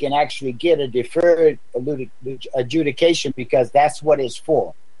 he can actually get a deferred adjudication, because that's what it's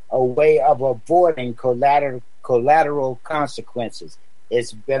for. A way of avoiding collateral consequences.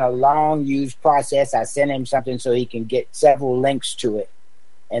 It's been a long used process. I sent him something so he can get several links to it.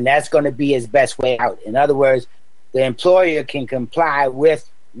 and that's going to be his best way out. In other words, the employer can comply with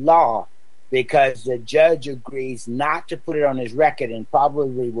law because the judge agrees not to put it on his record and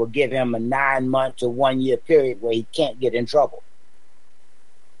probably will give him a 9 month to 1 year period where he can't get in trouble.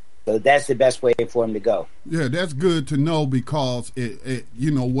 So that's the best way for him to go. Yeah, that's good to know, because it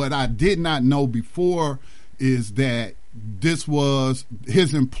what I did not know before is that this was,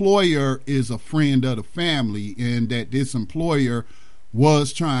 his employer is a friend of the family, and that this employer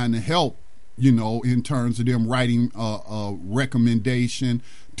was trying to help, in terms of them writing a recommendation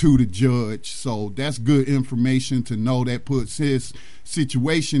to the judge. So that's good information to know. That puts his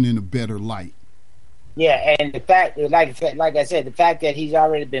situation in a better light. Yeah, and the fact, like I said, the fact that he's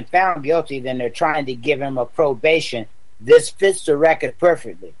already been found guilty, then they're trying to give him a probation. This fits the record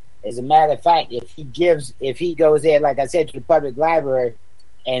perfectly. As a matter of fact, if he goes there, like I said, to the public library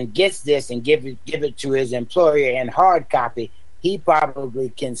and gets this and give it to his employer in hard copy, he probably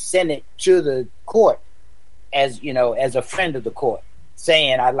can send it to the court as a friend of the court,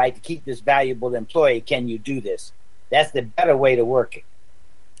 saying, I'd like to keep this valuable employee. Can you do this? That's the better way to work it.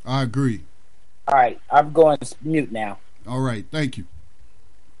 I agree. All right, I'm going mute now. All right, thank you.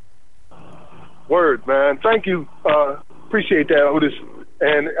 Word, man. Thank you. Appreciate that, Otis.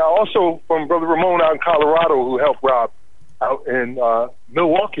 And also from Brother Ramon out in Colorado, who helped Rob out in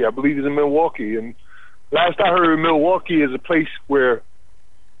Milwaukee. I believe he's in Milwaukee. And last I heard, Milwaukee is a place where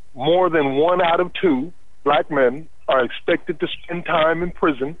more than 1 out of 2 black men are expected to spend time in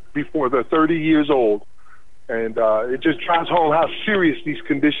prison before they're 30 years old. And it just drives home how serious these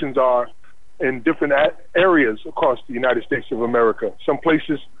conditions are in different areas across the United States of America. Some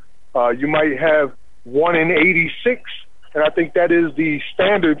places you might have 1 in 86, and I think that is the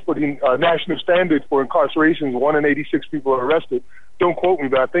standard for the national standard for incarcerations. 1 in 86 people are arrested. Don't quote me,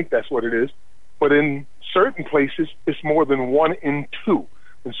 but I think that's what it is. But in certain places, it's more than 1 in 2.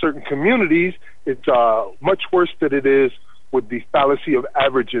 In certain communities, it's much worse than it is with the fallacy of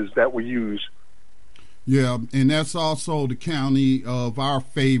averages that we use. Yeah, and that's also the county of our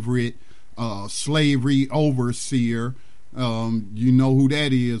favorite slavery overseer. You know who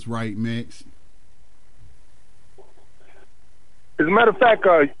that is, right, Max? As a matter of fact,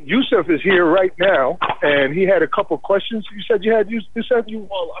 Yusuf is here right now, and he had a couple of questions. You said you had.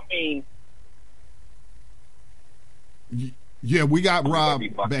 Well, I mean, yeah, we got Rob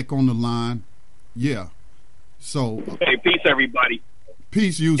back on the line. Yeah. So. Hey, peace, everybody.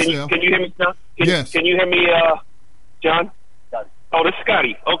 Peace, Yusuf. Can you hear me, John? Yes. Can you hear me, John? Oh, this is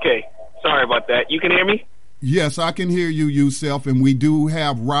Scotty. Okay. Sorry about that. You can hear me? Yes, I can hear you, Yusuf, and we do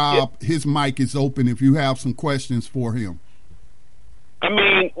have Rob. Yeah. His mic is open if you have some questions for him. I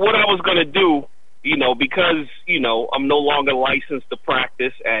mean, what I was going to do, because, I'm no longer licensed to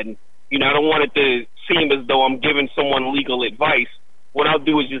practice, and, I don't want it to seem as though I'm giving someone legal advice. What I'll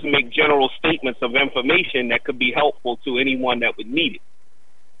do is just make general statements of information that could be helpful to anyone that would need it.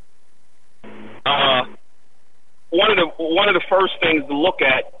 One of the first things to look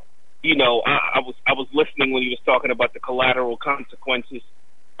at, I was listening when he was talking about the collateral consequences.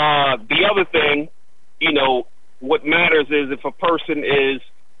 The other thing, what matters is if a person is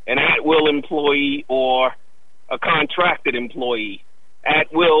an at-will employee or a contracted employee.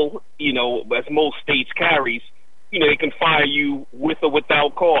 At-will, as most states carries, they can fire you with or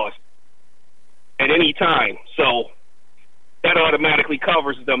without cause at any time. So that automatically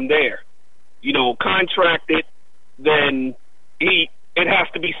covers them there. Contracted, then it has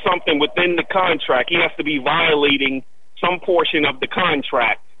to be something within the contract. He has to be violating some portion of the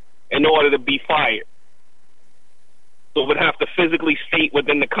contract in order to be fired. So it would have to physically state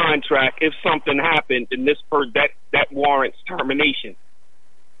within the contract if something happened in this that warrants termination.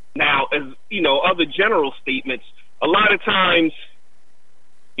 Now, as other general statements, a lot of times,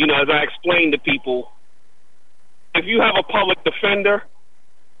 as I explain to people, if you have a public defender,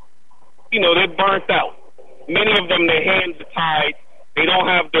 they're burnt out. Many of them, their hands are tied. They don't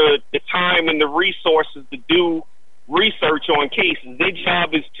have the time and the resources to do research on cases. Their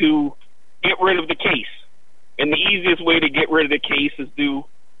job is to get rid of the case. And the easiest way to get rid of the case is to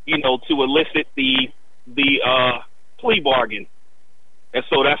elicit the plea bargain. And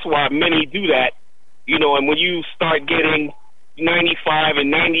so that's why many do that. And when you start getting 95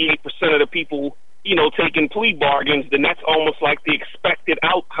 and 98% of the people, taking plea bargains, then that's almost like the expected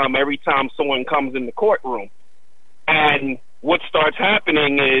outcome every time someone comes in the courtroom. And what starts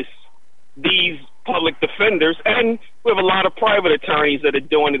happening is these public defenders, and we have a lot of private attorneys that are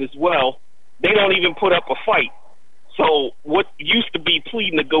doing it as well, they don't even put up a fight. So what used to be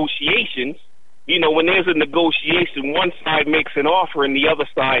plea negotiations, when there's a negotiation, one side makes an offer and the other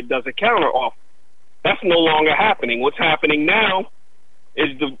side does a counter offer. That's no longer happening. What's happening now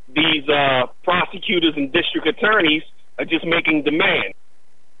is these prosecutors and district attorneys are just making demands.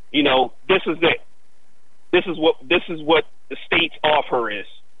 You know, this is it. This is what the state's offer is.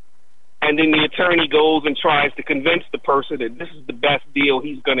 And then the attorney goes and tries to convince the person that this is the best deal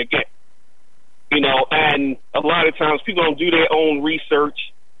he's going to get. You know, and a lot of times people don't do their own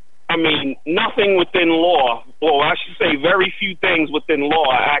research. I mean, nothing within law, or I should say very few things within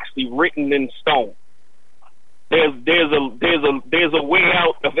law are actually written in stone. There's a way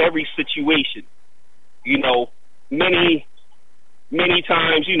out of every situation. You know, many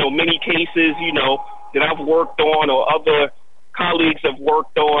times, you know, many cases, you know, that I've worked on or other colleagues have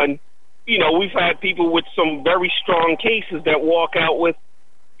worked on, you know, we've had people with some very strong cases that walk out with,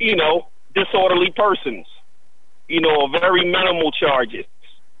 you know, disorderly persons, you know, very minimal charges.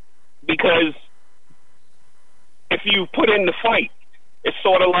 Because if you put in the fight, it's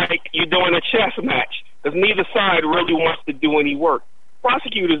sort of like you're doing a chess match, because neither side really wants to do any work.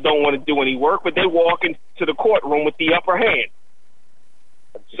 Prosecutors don't want to do any work, but they walk into the courtroom with the upper hand.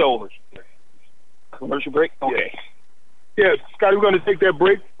 So, commercial break? Okay. Yeah, Scotty, we're going to take that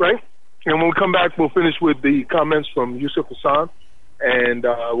break, right? And when we come back, we'll finish with the comments from Yusuf Hassan, and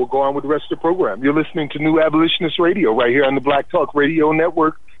we'll go on with the rest of the program. You're listening to New Abolitionist Radio right here on the Black Talk Radio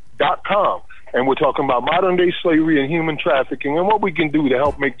Network.com. And we're talking about modern-day slavery and human trafficking and what we can do to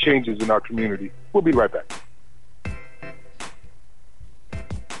help make changes in our community. We'll be right back.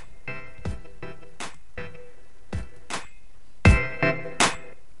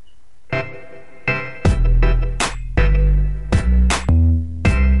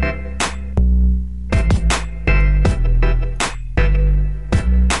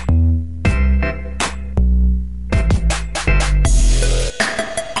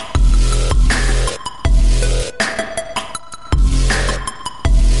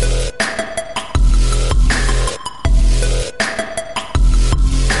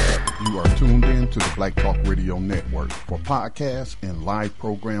 Black Talk Radio Network. For podcasts and live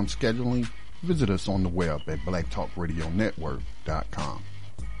program scheduling, visit us on the web at blacktalkradionetwork.com.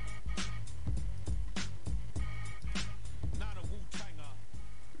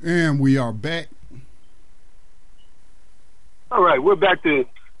 And we are back. All right, we're back to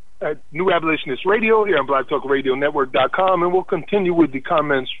New Abolitionist Radio here on blacktalkradionetwork.com, and we'll continue with the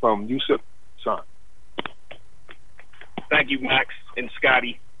comments from Yusuf Hassan. Thank you, Max and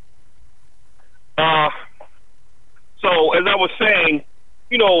Scotty. So as I was saying,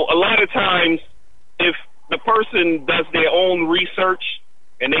 you know, a lot of times if the person does their own research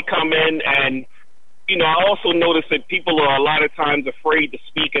and they come in and, you know, I also notice that people are a lot of times afraid to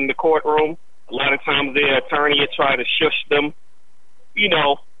speak in the courtroom. A lot of times their attorney will try to shush them. You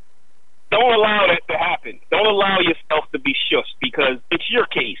know, don't allow that to happen. Don't allow yourself to be shushed, because it's your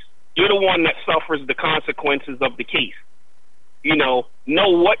case. You're the one that suffers the consequences of the case. You know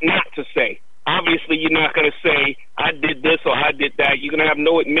what not to say. Obviously, you're not going to say, I did this or I did that. You're going to have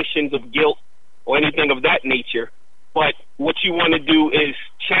no admissions of guilt or anything of that nature. But what you want to do is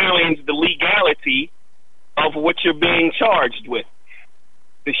challenge the legality of what you're being charged with,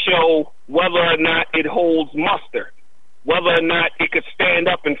 to show whether or not it holds muster, whether or not it could stand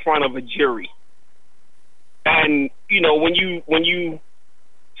up in front of a jury. And, you know, when you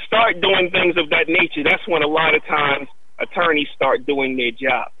start doing things of that nature, that's when a lot of times attorneys start doing their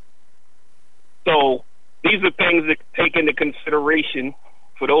job. So these are things that take into consideration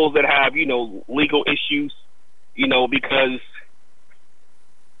for those that have, you know, legal issues, you know, because,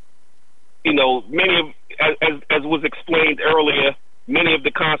 you know, many of, as was explained earlier, many of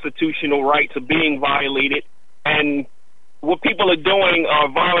the constitutional rights are being violated, and what people are doing are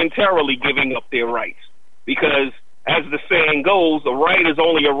voluntarily giving up their rights, because as the saying goes, a right is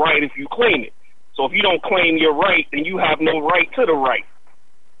only a right if you claim it. So if you don't claim your right, then you have no right to the right.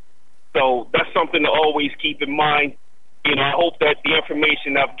 So that's something to always keep in mind. You know, I hope that the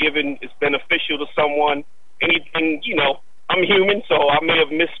information I've given is beneficial to someone. Anything, you know, I'm human, so I may have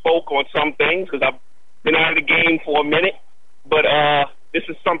misspoke on some things because I've been out of the game for a minute. But this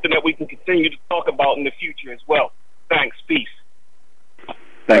is something that we can continue to talk about in the future as well. Thanks. Peace.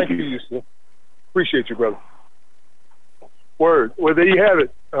 Thank you. Yusuf. Appreciate you, brother. Word. Well, there you have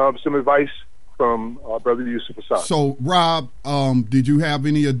it. Some advice from our brother Yusuf Hassan. So, Rob, did you have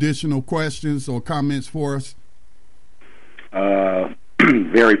any additional questions or comments for us?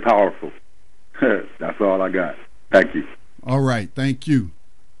 Very powerful. That's all I got. Thank you. All right. Thank you.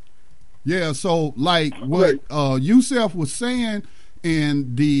 Yeah, so like what Yusuf was saying,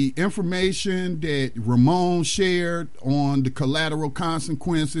 and the information that Ramon shared on the collateral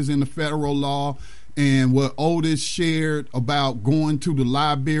consequences in the federal law, and what Otis shared about going to the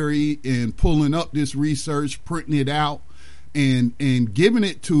library and pulling up this research, printing it out, and giving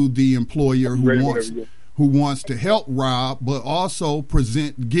it to the employer who wants to help Rob, but also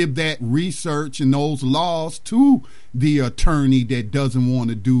give that research and those laws to the attorney that doesn't want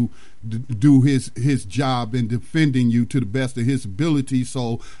to do his job in defending you to the best of his ability.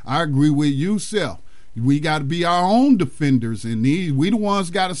 So I agree with you, Seth. We got to be our own defenders, and we the ones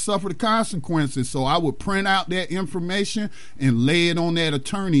got to suffer the consequences. So I would print out that information and lay it on that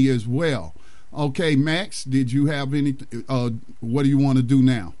attorney as well. Okay, Max, did you have any? What do you want to do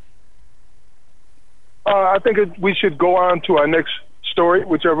now? I think we should go on to our next story,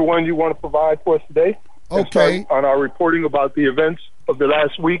 whichever one you want to provide for us today. Okay. On our reporting about the events of the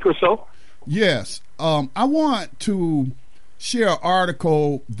last week or so. Yes. I want to share an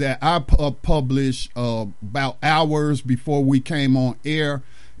article that I published about hours before we came on air.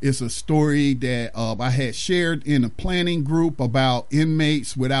 It's a story that I had shared in a planning group about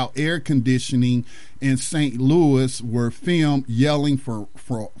inmates without air conditioning in St. Louis were filmed yelling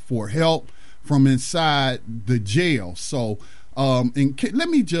for help from inside the jail. So let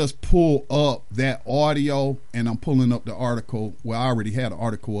me just pull up that audio, and I'm pulling up the article. Well, I already had an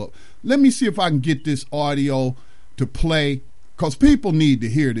article up. Let me see if I can get this audio to play, because people need to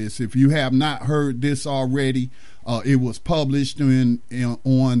hear this. If you have not heard this already, it was published on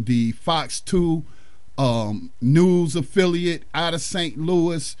the Fox 2 news affiliate out of St.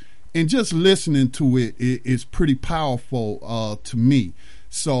 Louis, and just listening to it is pretty powerful to me.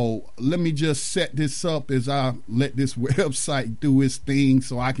 So let me just set this up as I let this website do its thing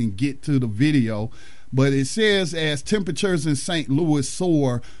so I can get to the video. But it says, as temperatures in St. Louis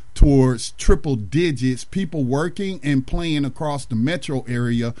soar towards triple digits, people working and playing across the metro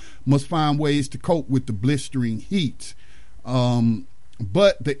area must find ways to cope with the blistering heat. But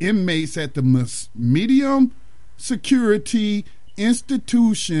the inmates at the medium security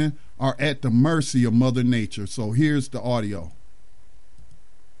institution are at the mercy of Mother Nature. So here's the audio.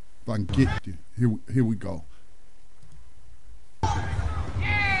 If I can get you. Here we go.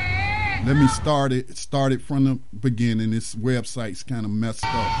 Let me start it from the beginning. This website's kind of messed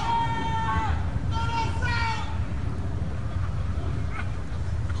up.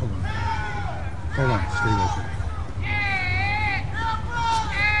 Hold on. Stay with me.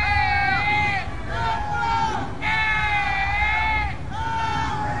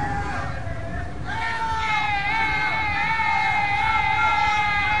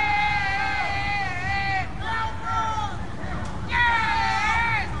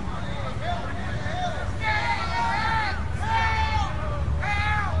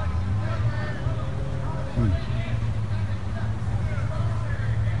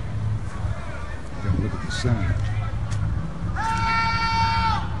 Look at the sound.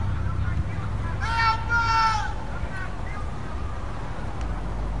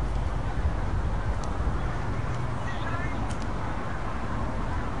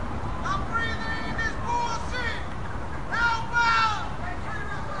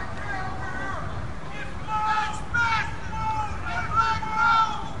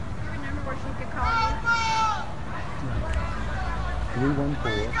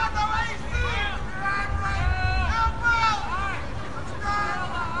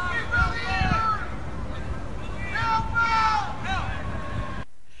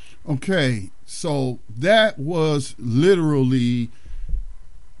 Okay, so that was literally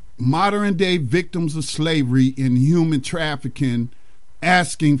modern day victims of slavery and human trafficking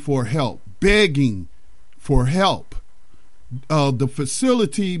asking for help, begging for help. The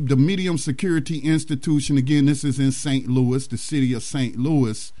facility, the Medium Security Institution, again, this is in St. Louis, the city of St.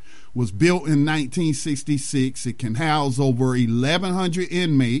 Louis, was built in 1966. It can house over 1,100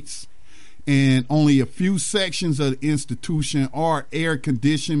 inmates, and only a few sections of the institution are air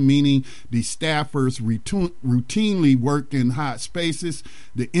conditioned, meaning the staffers routinely work in hot spaces.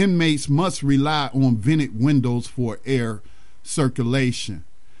 The inmates must rely on vented windows for air circulation.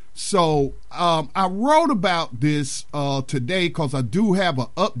 So I wrote about this today because I do have an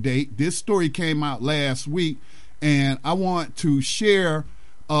update. This story came out last week, and I want to share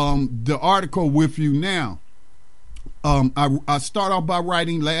the article with you now. I start off by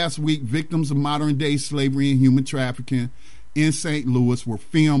writing last week, victims of modern day slavery and human trafficking in St. Louis were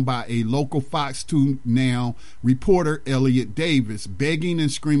filmed by a local Fox 2 Now reporter, Elliot Davis, begging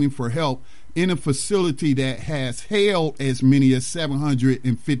and screaming for help in a facility that has held as many as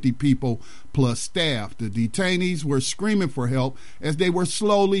 750 people plus staff. The detainees were screaming for help as they were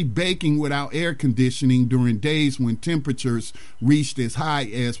slowly baking without air conditioning during days when temperatures reached as high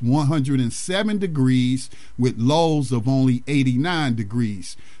as 107 degrees with lows of only 89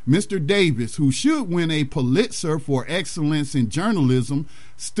 degrees. Mr. Davis, who should win a Pulitzer for excellence in journalism,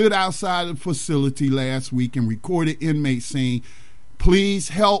 stood outside the facility last week and recorded inmates saying, "Please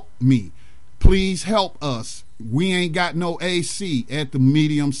help me. Please help us. We ain't got no AC," at the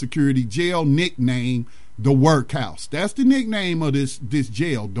medium security jail, nicknamed the Workhouse. That's the nickname of this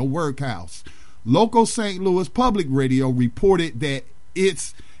jail, the Workhouse. Local St. Louis Public Radio reported that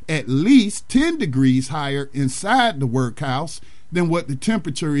it's at least 10 degrees higher inside the Workhouse than what the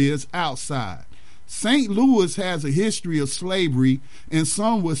temperature is outside. St. Louis has a history of slavery, and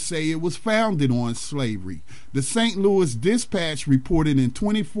some would say it was founded on slavery. The St. Louis Dispatch reported in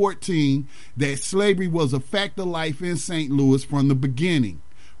 2014 that slavery was a fact of life in St. Louis from the beginning.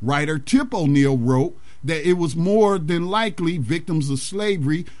 Writer Tip O'Neill wrote that it was more than likely victims of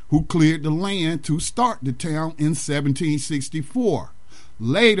slavery who cleared the land to start the town in 1764.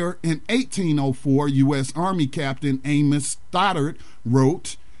 Later, in 1804, U.S. Army Captain Amos Stoddard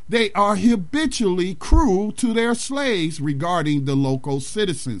wrote, "They are habitually cruel to their slaves regarding the local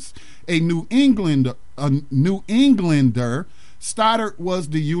citizens." A New Englander, Stoddard was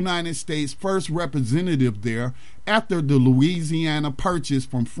the United States' first representative there after the Louisiana Purchase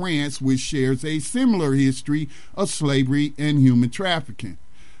from France, which shares a similar history of slavery and human trafficking.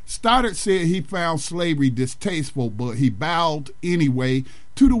 Stoddard said he found slavery distasteful, but he bowed anyway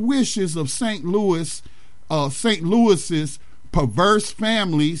to the wishes of St. Louis's perverse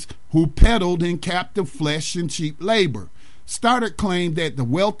families who peddled in captive flesh and cheap labor. Stoddard claimed that the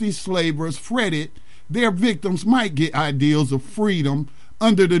wealthy slavers fretted their victims might get ideals of freedom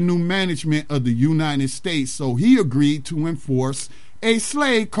under the new management of the United States, so he agreed to enforce a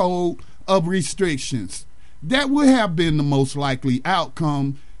slave code of restrictions. That would have been the most likely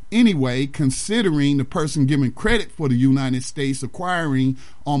outcome anyway, considering the person given credit for the United States acquiring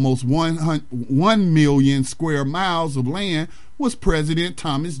almost 1 million square miles of land was President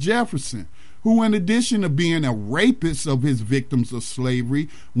Thomas Jefferson, who, in addition to being a rapist of his victims of slavery,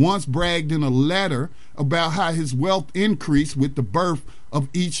 once bragged in a letter about how his wealth increased with the birth of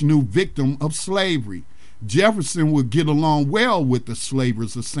each new victim of slavery. Jefferson would get along well with the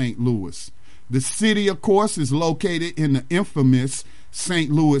slavers of St. Louis. The city, of course, is located in the infamous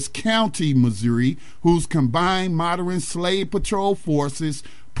St. Louis County, Missouri, whose combined modern slave patrol forces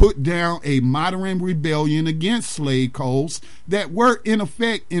put down a modern rebellion against slave codes that were in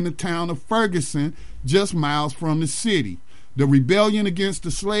effect in the town of Ferguson, just miles from the city. The rebellion against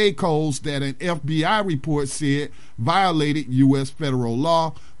the slave codes that an FBI report said violated U.S. federal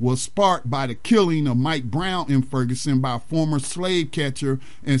law was sparked by the killing of Mike Brown in Ferguson by former slave catcher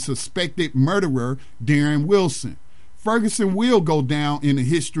and suspected murderer Darren Wilson. Ferguson will go down in the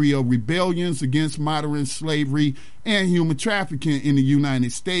history of rebellions against modern slavery and human trafficking in the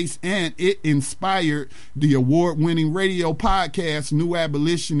United States, and it inspired the award-winning radio podcast New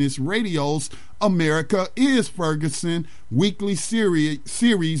Abolitionist Radio's America is Ferguson weekly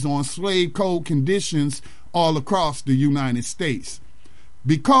series on slave code conditions all across the United States.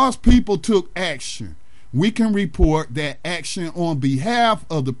 Because people took action, we can report that action on behalf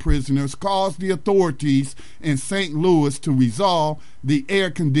of the prisoners caused the authorities in St. Louis to resolve the air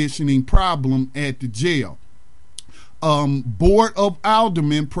conditioning problem at the jail. Board of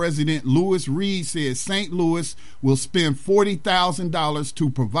Aldermen President Louis Reed said St. Louis will spend $40,000 to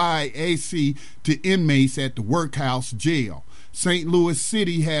provide AC to inmates at the Workhouse jail. St. Louis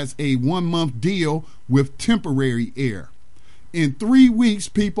City has a 1-month deal with temporary air. In 3 weeks,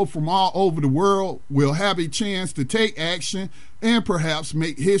 people from all over the world will have a chance to take action and perhaps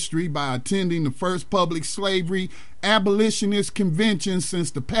make history by attending the first public slavery abolitionist convention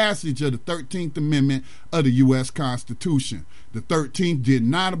since the passage of the 13th Amendment of the U.S. Constitution. The 13th did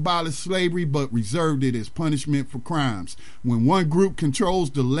not abolish slavery, but reserved it as punishment for crimes. When one group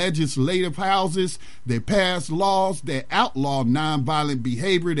controls the legislative houses, they pass laws that outlaw nonviolent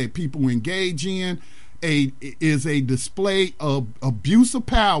behavior that people engage in. Is a display of abuse of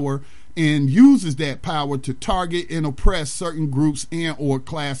power and uses that power to target and oppress certain groups and or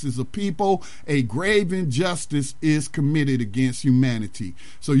classes of people. A grave injustice is committed against humanity.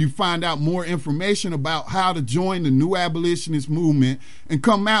 So you find out more information about how to join the New Abolitionist movement and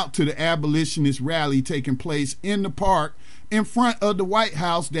come out to the abolitionist rally taking place in the park in front of the White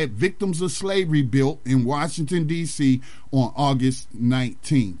House that victims of slavery built in Washington, D.C. on August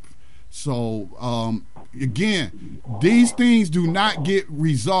 19th. So again, these things do not get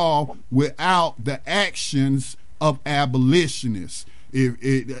resolved without the actions of abolitionists.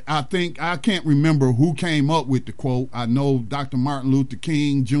 I think, I can't remember who came up with the quote. I know Dr. Martin Luther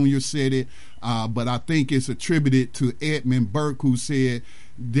King Jr. said it, but I think it's attributed to Edmund Burke, who said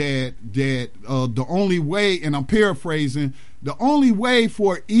that the only way, and I'm paraphrasing, the only way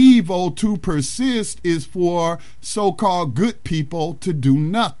for evil to persist is for so-called good people to do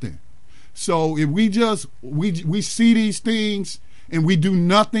nothing. So if we see these things and we do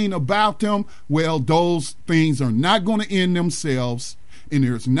nothing about them, well, those things are not going to end themselves, and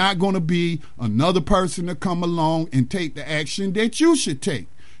there's not going to be another person to come along and take the action that you should take.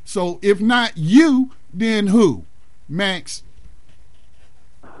 So if not you, then who? Max?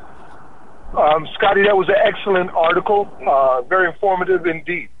 Scotty, that was an excellent article, very informative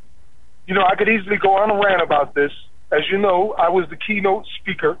indeed. You know, I could easily go on and rant about this. As you know, I was the keynote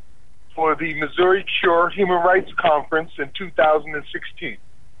speaker for the Missouri Cure Human Rights Conference in 2016.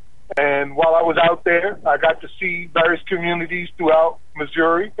 And while I was out there, I got to see various communities throughout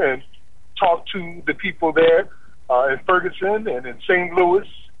Missouri and talk to the people there in Ferguson and in St. Louis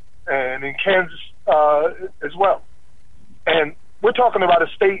and in Kansas as well. And we're talking about a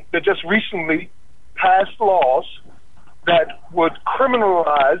state that just recently passed laws that would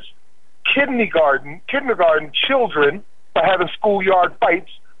criminalize kindergarten children for having schoolyard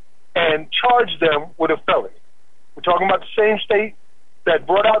fights and charge them with a felony. We're talking about the same state that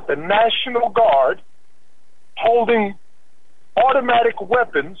brought out the National Guard holding automatic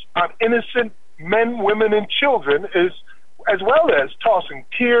weapons on innocent men, women, and children, as well as tossing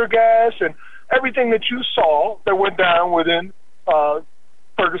tear gas and everything that you saw that went down within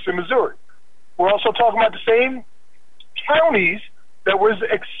Ferguson, Missouri. We're also talking about the same counties that was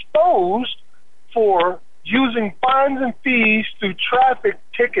exposed for using fines and fees through traffic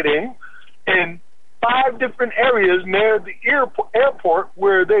ticketing in 5 different areas near the airport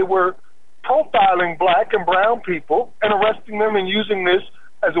where they were profiling black and brown people and arresting them and using this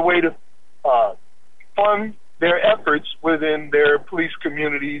as a way to fund their efforts within their police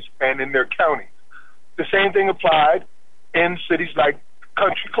communities and in their counties. The same thing applied in cities like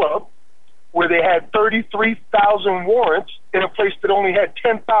Country Club, where they had 33,000 warrants in a place that only had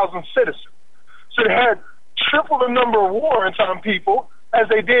 10,000 citizens. So they had triple the number of warrants on people as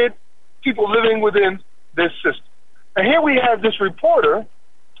they did people living within this system. And here we have this reporter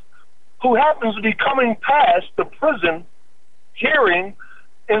who happens to be coming past the prison hearing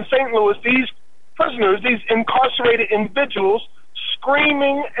in St. Louis, these prisoners, these incarcerated individuals,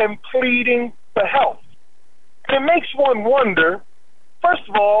 screaming and pleading for help. And it makes one wonder, first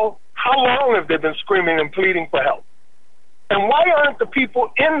of all, how long have they been screaming and pleading for help? And why aren't the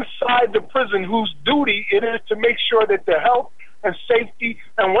people inside the prison whose duty it is to make sure that the health and safety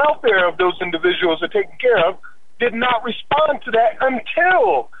and welfare of those individuals are taken care of, did not respond to that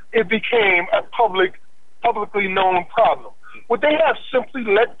until it became a publicly known problem? Would they have simply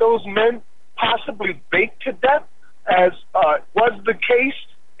let those men possibly bake to death, as was the case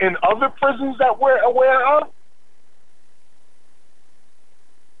in other prisons that we're aware of?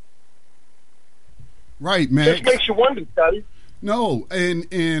 Right, man. Just makes you wonder, Scotty. No,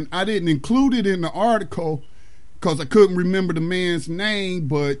 and I didn't include it in the article because I couldn't remember the man's name,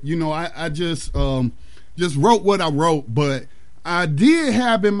 but you know, I just wrote what I wrote, but I did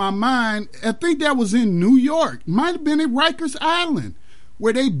have in my mind, I think that was in New York, might have been at Rikers Island,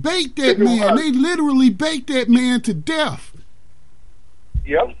 where they baked that man. They literally baked that man to death.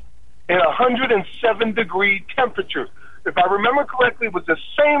 Yep, in 107-degree temperature. If I remember correctly, it was the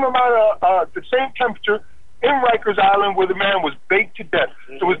same amount of the same temperature in Rikers Island where the man was baked to death.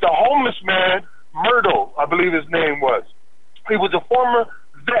 It was the homeless man, Myrtle, I believe his name was. He was a former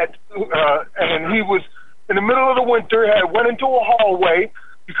vet, and he was in the middle of the winter, went into a hallway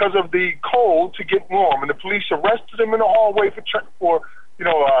because of the cold to get warm, and the police arrested him in the hallway for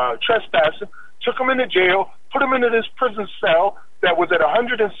trespassing, took him into jail, put him into this prison cell that was at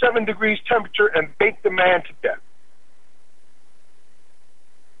 107 degrees temperature, and baked the man to death.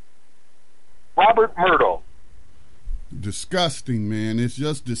 Robert Murdaugh. Disgusting, man. It's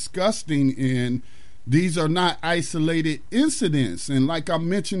just disgusting, and these are not isolated incidents. And like I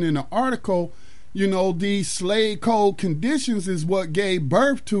mentioned in the article, you know, these slave code conditions is what gave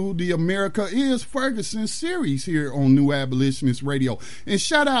birth to the America is Ferguson series here on New Abolitionist Radio. And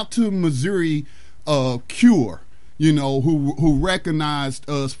shout out to Missouri Cure, you know, who recognized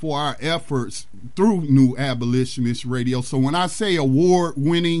us for our efforts through New Abolitionist Radio. So when I say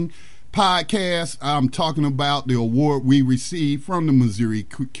award-winning podcast, I'm talking about the award we received from the Missouri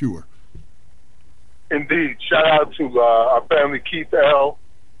Cure. Indeed. Shout out to our family, Keith L.,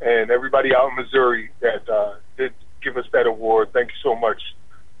 and everybody out in Missouri that did give us that award. Thank you so much,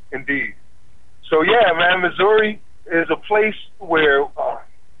 indeed. So yeah, man, Missouri is a place where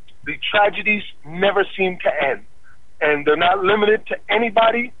the tragedies never seem to end, and they're not limited to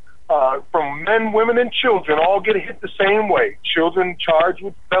anybody. From men, women, and children, all get hit the same way. Children charged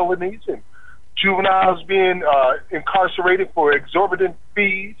with felonies, and juveniles being incarcerated for exorbitant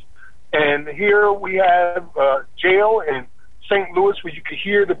fees. And here we have jail in St. Louis where you can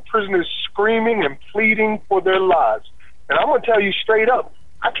hear the prisoners screaming and pleading for their lives. And I'm going to tell you straight up,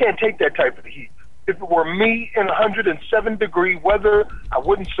 I can't take that type of heat. If it were me in 107-degree weather, I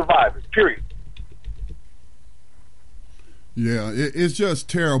wouldn't survive it, period. Yeah, it's just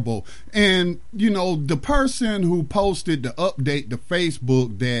terrible. And, you know, the person who posted the update to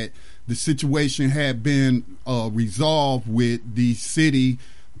Facebook that the situation had been resolved with the city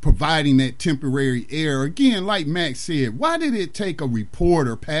providing that temporary air, again, like Max said, why did it take a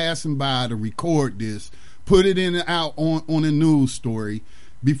reporter passing by to record this, put it out on a news story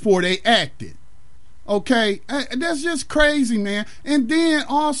before they acted? Okay, that's just crazy, man. And then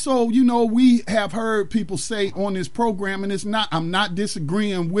also, you know, we have heard people say on this program, and I'm not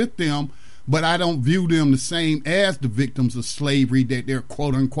disagreeing with them, but I don't view them the same as the victims of slavery that they're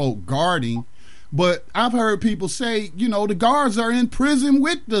quote unquote guarding. But I've heard people say, you know, the guards are in prison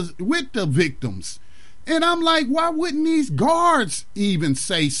with the victims. And I'm like, why wouldn't these guards even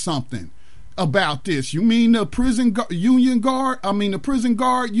say something about this? You mean the prison guard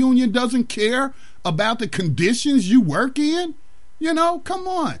union doesn't care about the conditions you work in? You know, come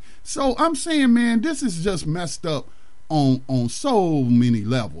on. So I'm saying, man, this is just messed up on so many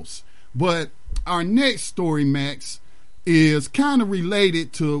levels. But our next story, Max, is kind of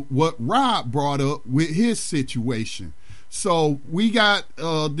related to what Rob brought up with his situation. So we got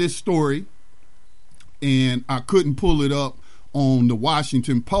this story, and I couldn't pull it up on the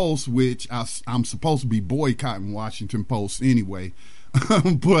Washington Post, which I'm supposed to be boycotting Washington Post anyway.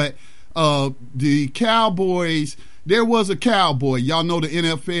 But the Cowboys, there was a Cowboy. Y'all know the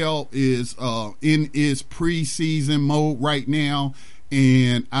NFL is in its preseason mode right now.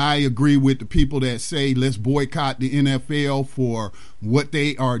 And I agree with the people that say let's boycott the NFL for what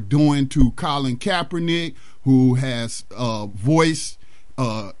they are doing to Colin Kaepernick, who has voiced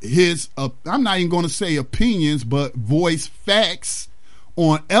his, I'm not even going to say opinions, but voiced facts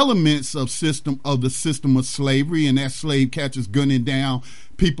on elements of the system of slavery, and that slave catchers gunning down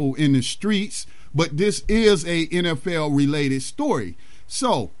people in the streets. But this is a NFL related story.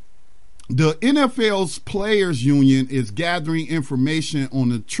 So the NFL's Players Union is gathering information on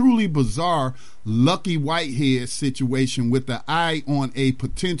the truly bizarre Lucky Whitehead situation with the eye on a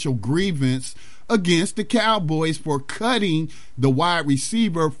potential grievance against the Cowboys for cutting the wide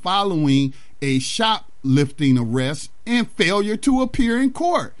receiver following a shoplifting arrest and failure to appear in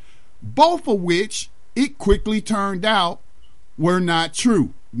court, both of which it quickly turned out were not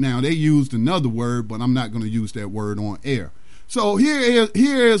true. Now, they used another word, but I'm not going to use that word on air. So here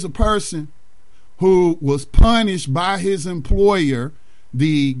is a person who was punished by his employer,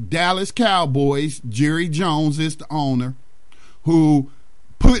 the Dallas Cowboys. Jerry Jones is the owner, who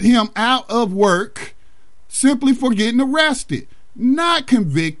put him out of work simply for getting arrested, not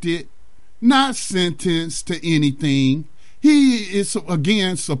convicted, not sentenced to anything. He is,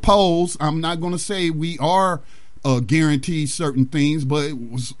 again, supposed, I'm not going to say we are guaranteed certain things, but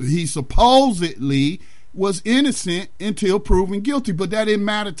he supposedly was innocent until proven guilty, but that didn't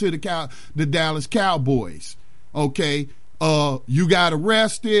matter to the Dallas Cowboys. Okay, you got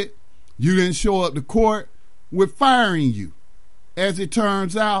arrested, you didn't show up to court, we're firing you. As it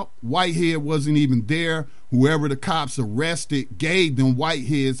turns out, Whitehead wasn't even there. Whoever the cops arrested gave them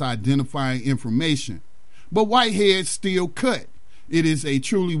Whitehead's identifying information, but Whitehead still cut. It is a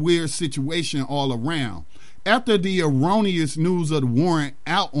truly weird situation all around. After the erroneous news of the warrant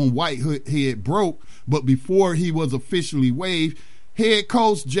out on Whitehead broke, but before he was officially waived, head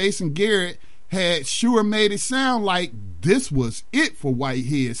coach Jason Garrett had sure made it sound like this was it for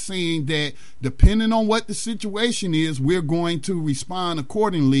Whitehead, saying that depending on what the situation is, we're going to respond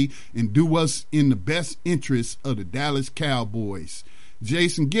accordingly and do what's in the best interest of the Dallas Cowboys.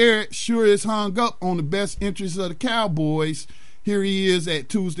 Jason Garrett sure is hung up on the best interests of the Cowboys. Here he is at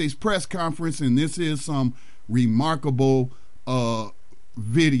Tuesday's press conference, and this is some remarkable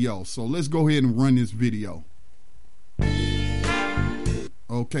video. So let's go ahead and run this video.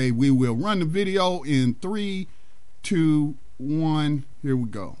 Okay, we will run the video in 3, 2, 1. Here we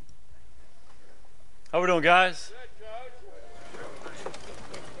go. How we doing, guys?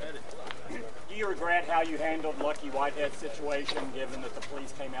 Do you regret how you handled Lucky Whitehead's situation, given that the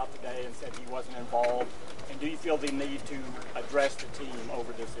police came out today and said he wasn't involved? And do you feel the need to address the team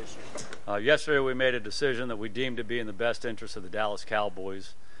over this issue? Yesterday we made a decision that we deemed to be in the best interest of the Dallas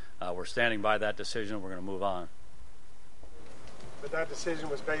Cowboys. We're standing by that decision. We're going to move on. But that decision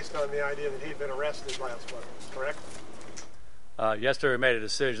was based on the idea that he'd been arrested last month, correct? Yesterday we made a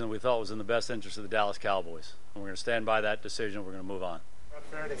decision that we thought was in the best interest of the Dallas Cowboys. And we're going to stand by that decision. We're going to move on. Not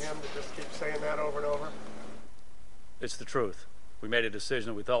fair to him to just keep saying that over and over? It's the truth. We made a decision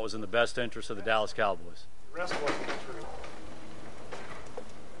that we thought was in the best interest of the Dallas Cowboys. The rest wasn't the truth.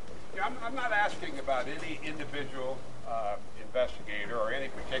 Yeah, I'm not asking about any individual investigator or any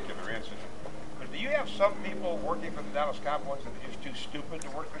particular incident. But do you have some people working for the Dallas Cowboys that are just too stupid to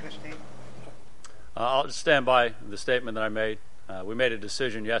work for this team? I'll just stand by the statement that I made. We made a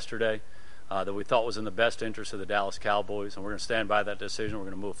decision yesterday that we thought was in the best interest of the Dallas Cowboys, and we're going to stand by that decision. We're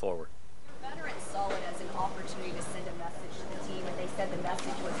going to move forward. Veterans saw it as an opportunity to send a message to the team, and they said the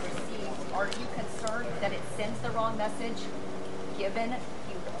message was received. Are you concerned that it sends the wrong message, given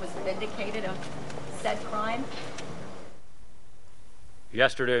he was vindicated of said crime?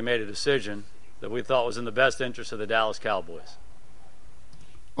 Yesterday we made a decision that we thought was in the best interest of the Dallas Cowboys.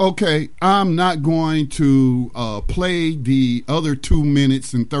 Okay, I'm not going to play the other 2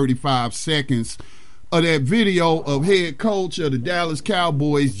 minutes and 35 seconds of that video of head coach of the Dallas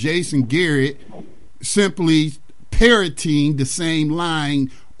Cowboys, Jason Garrett, simply parroting the same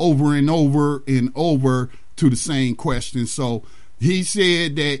line over and over and over to the same question. So he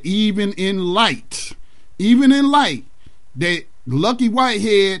said that even in light that Lucky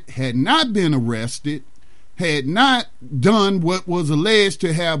Whitehead had not been arrested, had not done what was alleged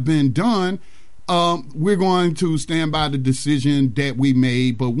to have been done, we're going to stand by the decision that we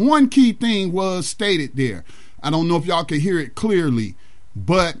made. But one key thing was stated there. I don't know if y'all can hear it clearly,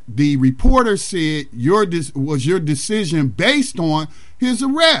 but the reporter said your decision based on his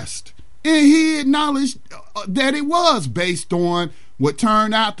arrest. And he acknowledged that it was based on what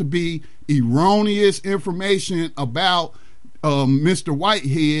turned out to be erroneous information about Mr.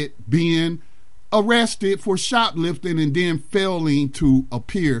 Whitehead being arrested for shoplifting and then failing to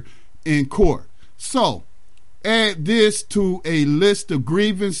appear in court. So, add this to a list of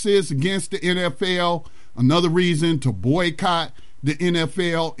grievances against the NFL, another reason to boycott the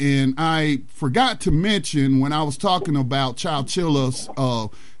NFL. And I forgot to mention when I was talking about Chowchilla's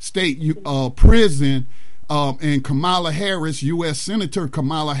state prison and Kamala Harris, U.S. Senator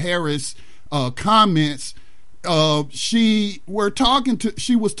Kamala Harris comments, she was talking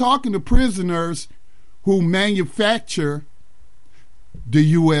to prisoners who manufacture the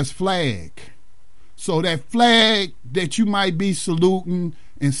U.S. flag. So that flag that you might be saluting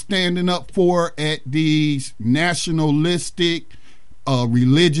and standing up for at these nationalistic,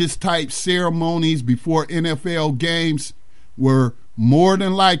 religious type ceremonies before NFL games were more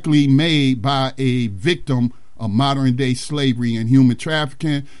than likely made by a victim of modern day slavery and human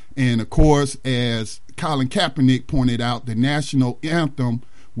trafficking. And of course, as Colin Kaepernick pointed out, the national anthem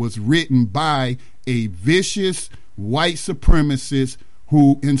was written by a vicious white supremacist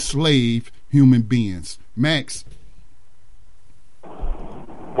who enslaved human beings. Max.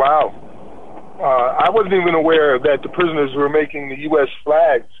 Wow. I wasn't even aware that the prisoners were making the U.S.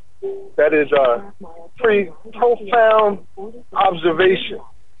 flags. That is a pretty profound observation.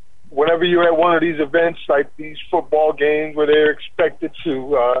 Whenever you're at one of these events, like these football games where they're expected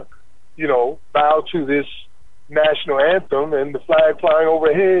to, bow to this national anthem, and the flag flying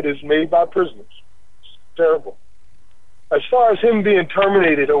overhead is made by prisoners. It's terrible. As far as him being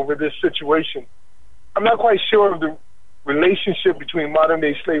terminated over this situation, I'm not quite sure of the relationship between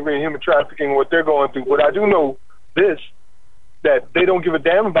modern-day slavery and human trafficking and what they're going through. But I do know this, that they don't give a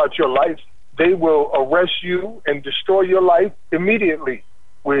damn about your life. They will arrest you and destroy your life immediately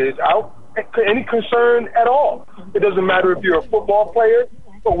without any concern at all. It doesn't matter if you're a football player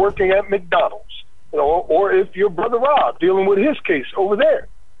or working at McDonald's, or if you're Brother Rob dealing with his case over there.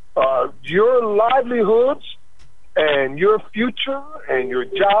 Your livelihoods and your future and your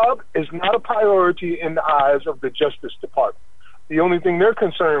job is not a priority in the eyes of the Justice Department. The only thing they're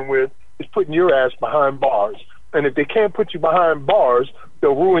concerned with is putting your ass behind bars. And if they can't put you behind bars,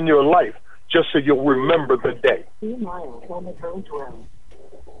 they'll ruin your life just so you'll remember the day.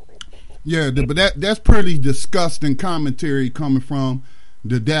 Yeah, but that's pretty disgusting commentary coming from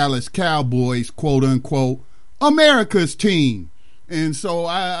the Dallas Cowboys, quote unquote, America's team. And so,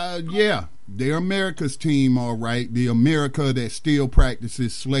 they're America's team, all right. The America that still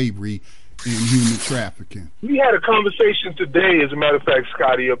practices slavery and human trafficking. We had a conversation today, as a matter of fact,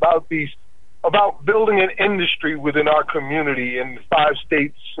 Scotty, about building an industry within our community and the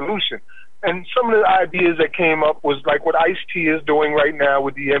 5-state solution. And some of the ideas that came up was like what Ice-T is doing right now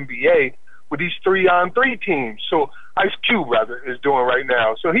with the NBA, with these 3-on-3 teams. So Ice Cube, rather, is doing right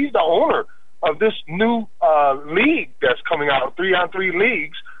now. So he's the owner of this new league that's coming out, 3-on-3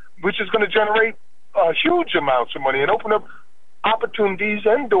 leagues, which is going to generate huge amounts of money and open up opportunities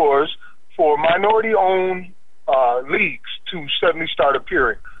and doors for minority-owned leagues to suddenly start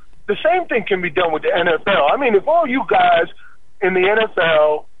appearing. The same thing can be done with the NFL. I mean, if all you guys in the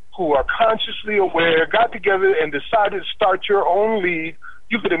NFL who are consciously aware got together and decided to start your own league,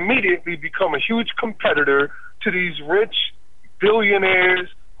 you could immediately become a huge competitor to these rich billionaires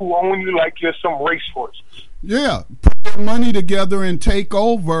who own you like you're some racehorse. Yeah, put your money together and take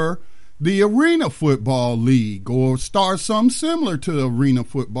over the Arena Football League or start something similar to the Arena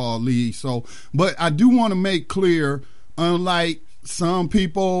Football League. So, but I do want to make clear, unlike some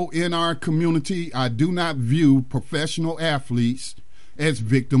people in our community, I do not view professional athletes as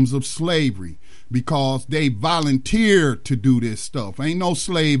victims of slavery because they volunteer to do this stuff. Ain't no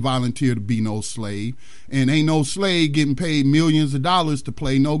slave volunteer to be no slave, and ain't no slave getting paid millions of dollars to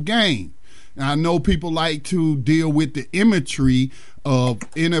play no game. And I know people like to deal with the imagery of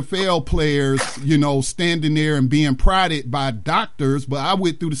NFL players, you know, standing there and being prodded by doctors, but I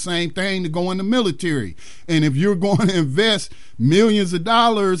went through the same thing to go in the military. And if you're going to invest millions of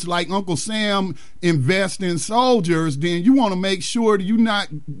dollars like Uncle Sam invest in soldiers, then you want to make sure that you're not,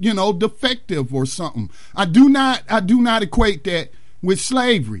 you know, defective or something. I do not equate that with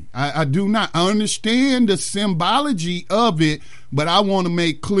slavery. I do not. I understand the symbology of it, but I want to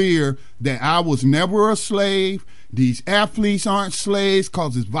make clear that I was never a slave. These athletes aren't slaves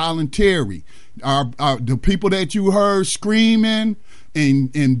because it's voluntary. The people that you heard screaming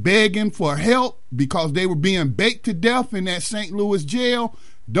and begging for help because they were being baked to death in that St. Louis jail,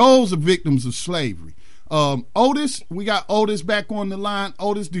 those are victims of slavery. Otis, we got Otis back on the line.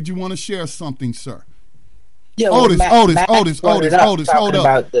 Otis, did you want to share something, sir? Yeah, Otis, hold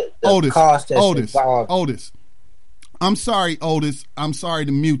up. Otis. I'm sorry, Otis. I'm sorry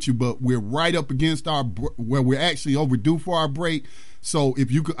to mute you, but we're right up against where we're actually overdue for our break. So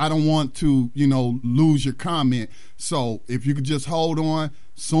if you could, I don't want to, you know, lose your comment. So if you could just hold on.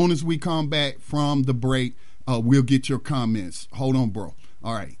 Soon as we come back from the break, we'll get your comments. Hold on, bro.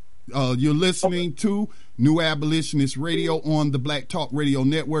 All right. You're listening to New Abolitionist Radio on the Black Talk Radio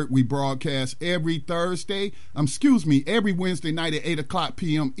Network. We broadcast every Wednesday night at 8 o'clock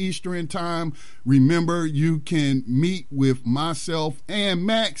p.m. Eastern Time. Remember, you can meet with myself and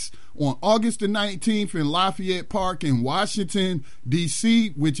Max on August the 19th in Lafayette Park in Washington, D.C.,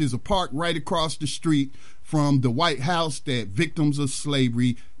 which is a park right across the street from the White House that victims of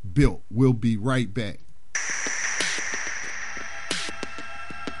slavery built. We'll be right back.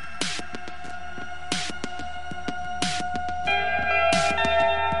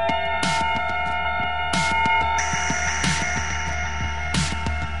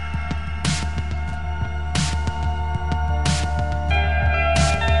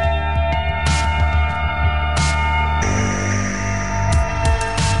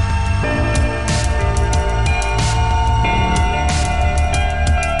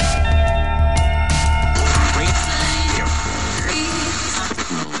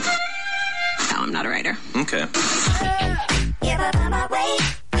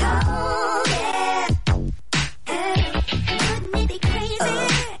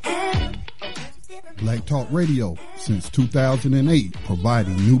 Black Talk Radio since 2008,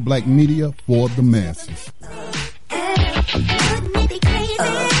 providing new black media for the masses.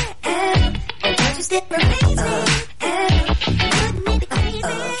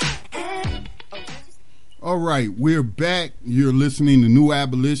 All right, we're back. You're listening to New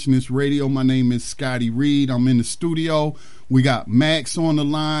Abolitionist Radio. My name is Scotty Reed. I'm in the studio. We got Max on the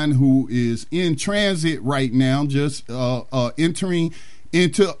line, who is in transit right now, just entering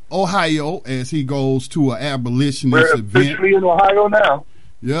into Ohio as he goes to an abolitionist event. We're officially in Ohio now.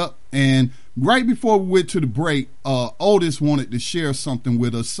 Yep. And right before we went to the break, Otis wanted to share something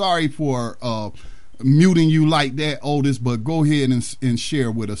with us. Sorry for muting you like that, Otis, but go ahead and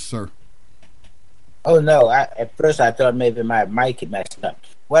share with us, sir. Oh, no. At first I thought maybe my mic had messed up.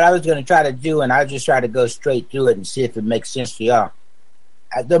 What I was going to try to do, and I'll just try to go straight through it and see if it makes sense to y'all.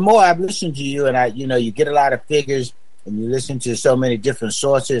 The more I've listened to you, and you get a lot of figures, and you listen to so many different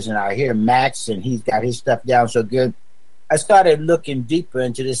sources, and I hear Max, and he's got his stuff down so good. I started looking deeper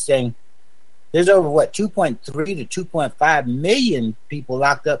into this thing. There's over, 2.3 to 2.5 million people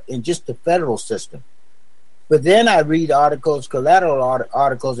locked up in just the federal system. But then I read articles, collateral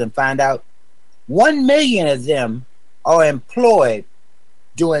articles, and find out 1 million of them are employed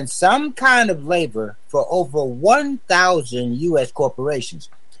doing some kind of labor for over 1,000 U.S. corporations.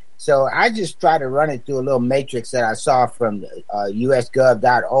 So I just try to run it through a little matrix that I saw from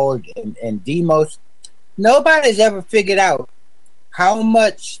usgov.org and Demos. Nobody's ever figured out how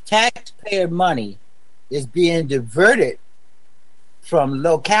much taxpayer money is being diverted from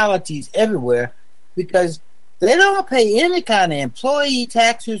localities everywhere, because they don't pay any kind of employee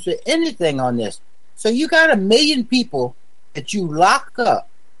taxes or anything on this. So you got 1 million people that you lock up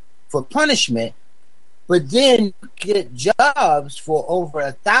for punishment, but then get jobs for over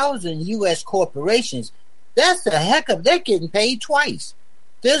 1,000 U.S. corporations. That's a heck of, they're getting paid twice.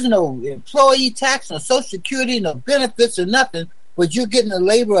 There's no employee tax, no Social Security, no benefits or nothing, but you're getting the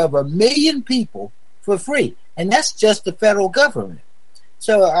labor of 1 million people for free. And that's just the federal government.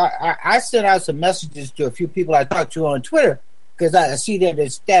 So I sent out some messages to a few people I talked to on Twitter, because I see that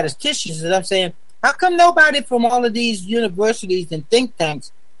as statisticians, and I'm saying, how come nobody from all of these universities and think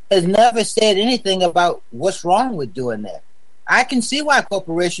tanks has never said anything about what's wrong with doing that? I can see why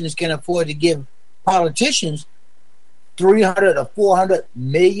corporations can afford to give politicians $300 or $400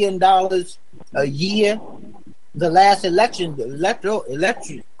 million a year. The last election,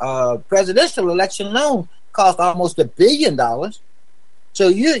 the presidential election alone cost almost $1 billion. So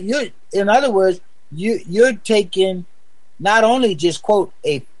you're in other words, you're taking not only just quote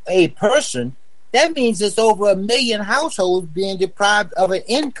a person. That means it's over 1 million households being deprived of an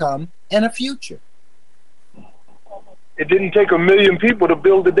income and a future. It didn't take 1 million people to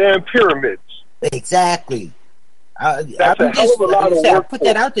build the damn pyramids. Exactly. That's a hell of a lot of work. I put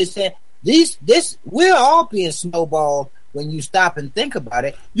that out there saying we're all being snowballed when you stop and think about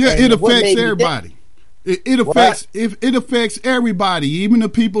it. Yeah, it affects everybody. It affects everybody, even the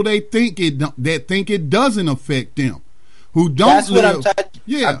people that think it doesn't affect them, who don't. That's live. what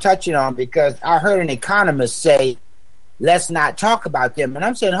I'm touching on, because I heard an economist say, "Let's not talk about them," and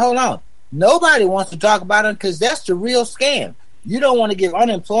I'm saying, hold on, nobody wants to talk about them because that's the real scam. You don't want to give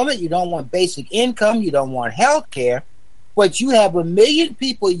unemployment, you don't want basic income, you don't want health care, but you have 1 million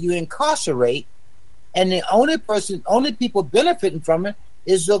people you incarcerate, and the only people benefiting from it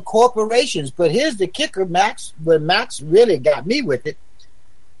is the corporations. But here's the kicker, Max, but Max really got me with it.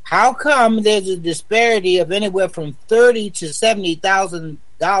 How come there's a disparity of anywhere from $30,000 to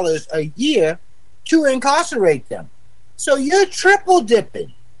 $70,000 a year to incarcerate them? So you're triple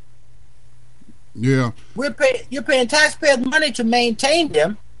dipping. Yeah, you're paying taxpayers money to maintain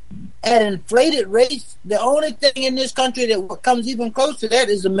them at inflated rates. The only thing in this country that comes even close to that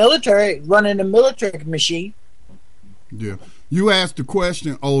is the military, running the military machine. Yeah. You asked the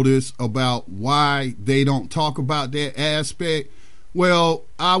question, Otis, about why they don't talk about that aspect. Well,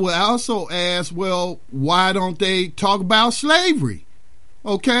 I would also ask, why don't they talk about slavery?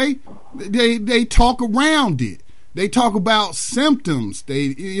 Okay? They talk around it. They talk about symptoms.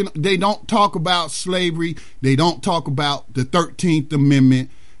 They don't talk about slavery. They don't talk about the 13th Amendment,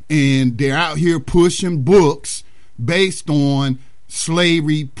 and they're out here pushing books based on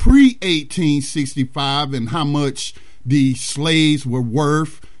slavery pre-1865 and how much the slaves were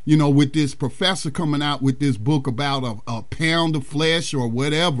worth, with this professor coming out with this book about a pound of flesh or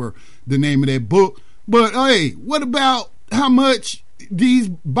whatever the name of that book. But hey, what about how much these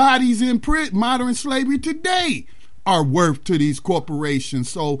bodies in modern slavery today are worth to these corporations?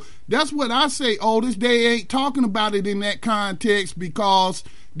 So that's what I say, Otis. They ain't talking about it in that context because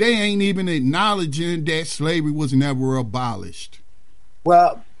they ain't even acknowledging that slavery was never abolished.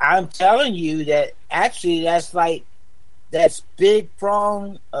 Well, I'm telling you that actually that's big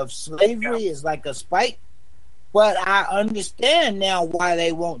prong of slavery is like a spike. But I understand now why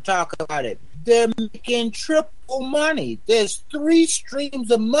they won't talk about it. They're making triple money. There's 3 streams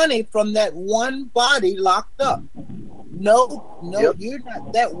of money from that one body locked up. No, you're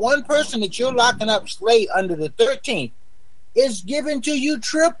not. That one person that you're locking up slave under the 13th is given to you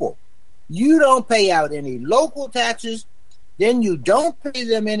triple. You don't pay out any local taxes. Then you don't pay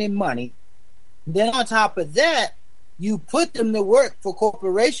them any money. Then on top of that, you put them to work for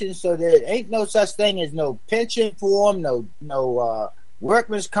corporations, so there ain't no such thing as no pension for them, no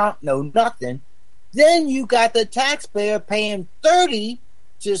workman's comp, no nothing. Then you got the taxpayer paying $30,000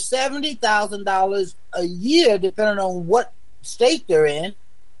 to $70,000 a year, depending on what state they're in,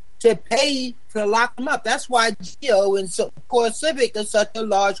 to pay to lock them up. That's why GEO and Core Civic is such a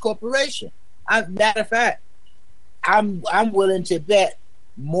large corporation. Matter of fact, I'm willing to bet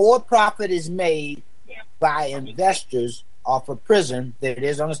more profit is made by investors off of prison than it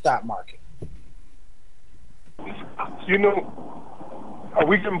is on the stock market. Are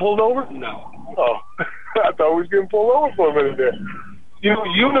we getting pulled over? No. Oh, I thought we was getting pulled over for a minute there.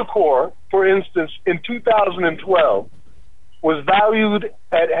 Unicor, for instance, in 2012, was valued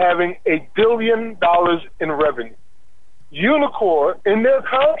at having $1 billion in revenue. Unicor, in their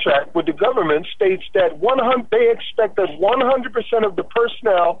contract with the government, states that they expect that 100% of the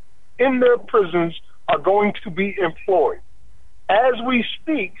personnel in their prisons are going to be employed. As we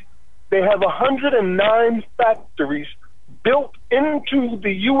speak, they have 109 factories built into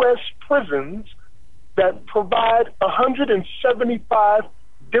the U.S. prisons that provide 175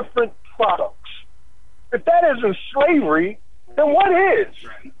 different products. If that isn't slavery, then what is?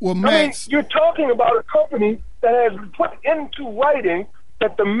 Well, Max, you're talking about a company that has put into writing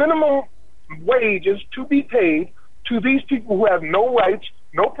that the minimum wage is to be paid to these people who have no rights,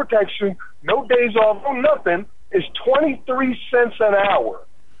 no protection, no days off, no nothing, is 23 cents an hour.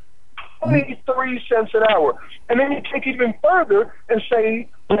 23 cents an hour. And then you take it even further and say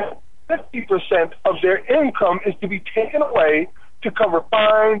that 50% of their income is to be taken away to cover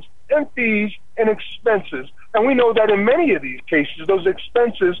fines and fees and expenses. And we know that in many of these cases, those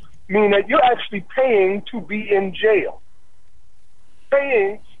expenses mean that you're actually paying to be in jail,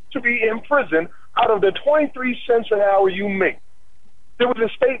 paying to be in prison out of the 23 cents an hour you make. There was a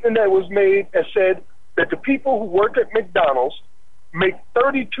statement that was made that said that the people who work at McDonald's make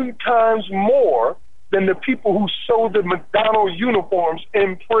 32 times more than the people who sew the McDonald's uniforms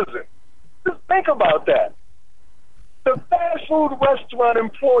in prison. Just think about that. The fast food restaurant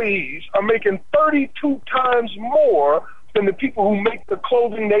employees are making 32 times more than the people who make the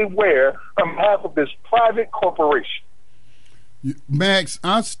clothing they wear on behalf of this private corporation. Max,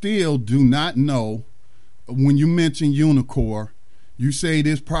 I still do not know, when you mention Unicor, you say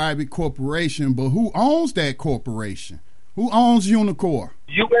this private corporation, but who owns that corporation? Who owns Unicor?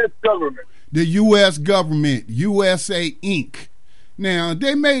 U.S. government. The U.S. government, USA Inc. Now,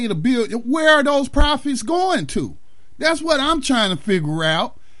 they made a bill. Where are those profits going to? That's what I'm trying to figure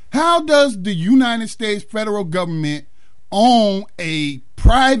out. How does the United States federal government own a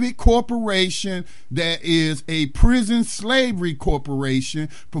private corporation that is a prison slavery corporation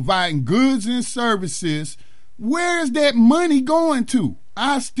providing goods and services? Where is that money going to?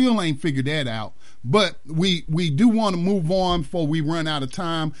 I still ain't figured that out. But we do want to move on before we run out of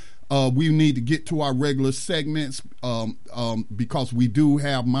time. We need to get to our regular segments because we do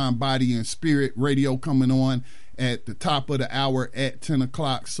have Mind, Body, and Spirit radio coming on at the top of the hour at 10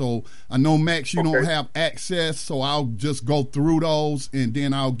 o'clock. So I know, Max, you don't have access, so I'll just go through those, and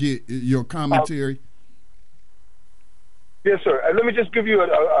then I'll get your commentary. Yes, sir. Let me just give you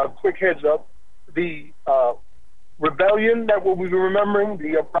a quick heads up. The rebellion that we'll be remembering,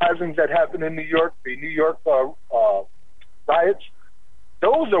 the uprisings that happened in New York, the New York riots,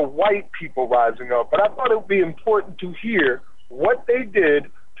 those are white people rising up. But I thought it would be important to hear what they did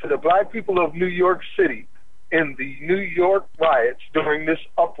to the black people of New York City in the New York riots during this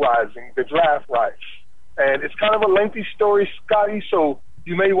uprising, the draft riots. And it's kind of a lengthy story, Scotty, so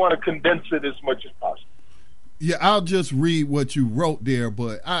you may want to condense it as much as possible. Yeah, I'll just read what you wrote there,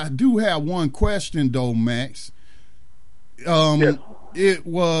 but I do have one question, though, Max. Yes. It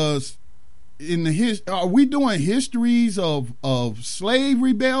was in the are we doing histories of slave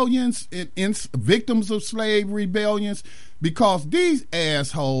rebellions and victims of slave rebellions? Because these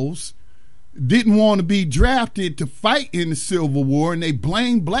assholes didn't want to be drafted to fight in the Civil War, and they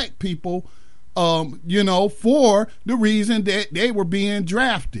blamed black people, for the reason that they were being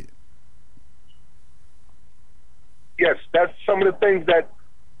drafted. Yes, that's some of the things that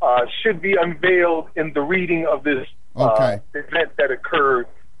should be unveiled in the reading of this event that occurred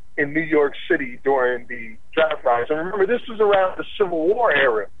in New York City during the draft riots. And remember, this was around the Civil War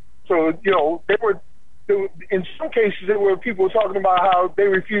era. So, in some cases, there were people talking about how they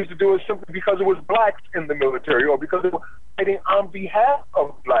refused to do it simply because it was blacks in the military or because they were fighting on behalf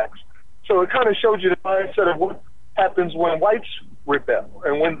of blacks. So it kind of showed you the mindset of what happens when whites rebel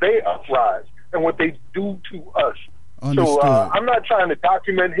and when they uprise and what they do to us. Understood. So I'm not trying to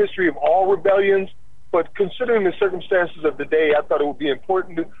document history of all rebellions, but considering the circumstances of the day, I thought it would be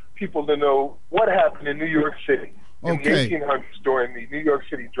important to people to know what happened in New York City in the 1800s during the New York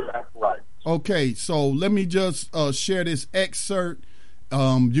City draft riots. Okay, so let me just share this excerpt.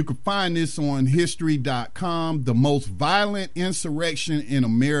 You can find this on history.com, the most violent insurrection in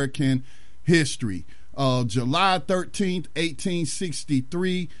American history. July 13th,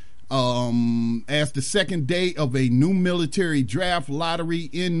 1863, as the second day of a new military draft lottery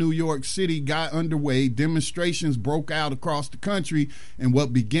in New York City got underway, demonstrations broke out across the country in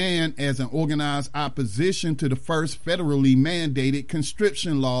what began as an organized opposition to the first federally mandated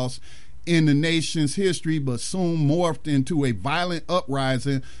conscription laws in the nation's history, but soon morphed into a violent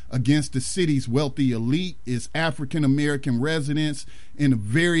uprising against the city's wealthy elite, its African-American residents, and the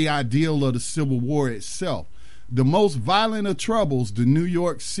very ideal of the Civil War itself. The most violent of troubles, the New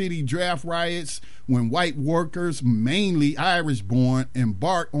York City draft riots, when white workers, mainly Irish-born,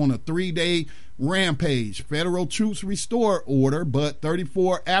 embarked on a 3-day rampage. Federal troops restored order, but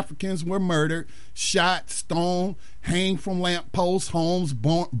 34 Africans were murdered, shot, stoned, hanged from lampposts, homes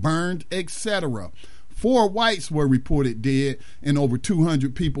burned, etc. 4 whites were reported dead and over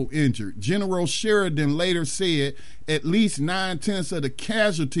 200 people injured. General Sheridan later said at least 9/10 of the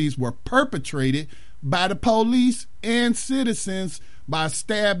casualties were perpetrated by the police and citizens by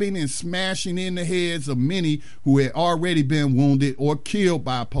stabbing and smashing in the heads of many who had already been wounded or killed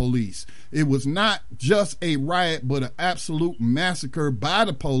by police. It was not just a riot, but an absolute massacre by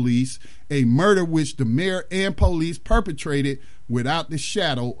the police, a murder which the mayor and police perpetrated without the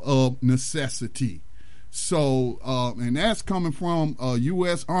shadow of necessity. So, and that's coming from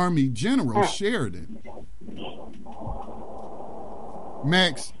U.S. Army General Sheridan.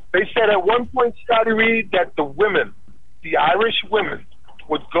 Max? They said at one point, Scotty Reed, that the women, the Irish women,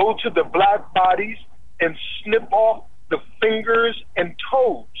 would go to the black bodies and snip off the fingers and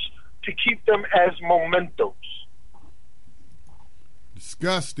toes to keep them as mementos.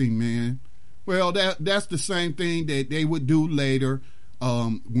 Disgusting, man. Well, that's the same thing that they would do later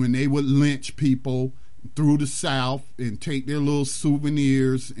when they would lynch people through the South and take their little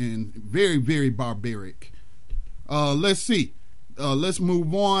souvenirs, and very, very barbaric. Let's see. Let's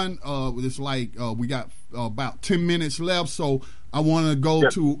move on. It's like we got about 10 minutes left, so I want to go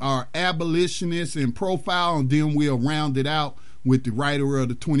to our abolitionist in profile, and then we'll round it out with the writer of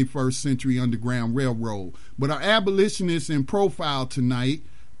the 21st Century Underground Railroad. But our abolitionist in profile tonight,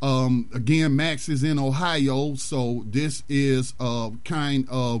 again, Max is in Ohio, so this is kind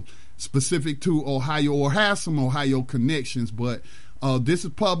of specific to Ohio, or has some Ohio connections, but this is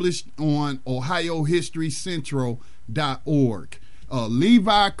published on OhioHistoryCentral.org.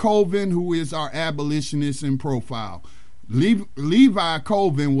 Levi Colvin, who is our abolitionist in profile. Levi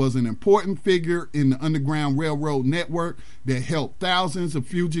Colvin was an important figure in the Underground Railroad network that helped thousands of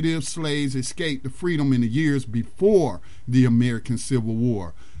fugitive slaves escape to freedom in the years before the American Civil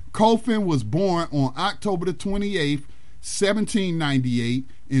War. Colvin was born on October the 28th, 1798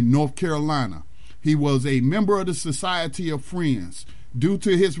 in North Carolina. He was a member of the Society of Friends. Due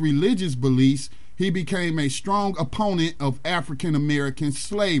to his religious beliefs, he became a strong opponent of African American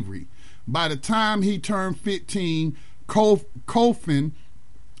slavery. By the time he turned 15, Colvin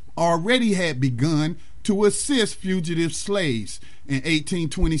already had begun to assist fugitive slaves. In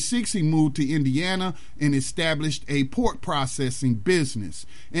 1826, he moved to Indiana and established a pork processing business.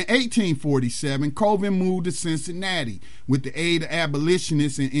 In 1847, Colvin moved to Cincinnati. With the aid of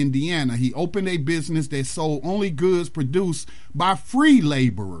abolitionists in Indiana, he opened a business that sold only goods produced by free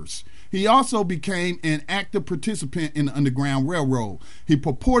laborers. He also became an active participant in the Underground Railroad. He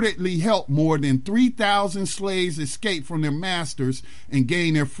purportedly helped more than 3,000 slaves escape from their masters and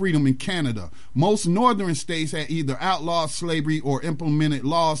gain their freedom in Canada. Most northern states had either outlawed slavery or implemented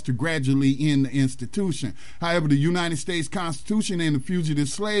laws to gradually end the institution. However, the United States Constitution and the Fugitive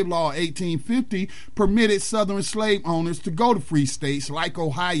Slave Law of 1850 permitted southern slave owners to go to free states like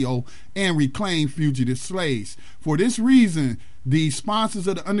Ohio and reclaim fugitive slaves. For this reason, the sponsors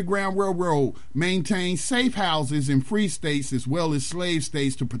of the Underground Railroad maintained safe houses in free states as well as slave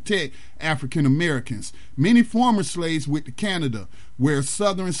states to protect African Americans. Many former slaves went to Canada, where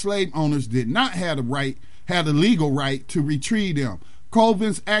southern slave owners did not have a legal right to retrieve them.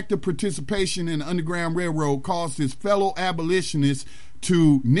 Colvin's active participation in the Underground Railroad caused his fellow abolitionists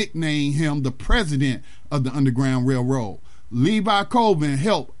to nickname him the president of the Underground Railroad. Levi Colvin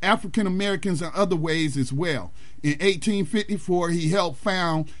helped African Americans in other ways as well. In 1854, he helped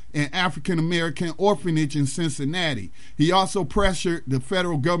found an African American orphanage in Cincinnati. He also pressured the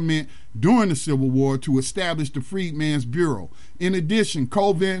federal government during the Civil War to establish the Freedmen's Bureau. In addition,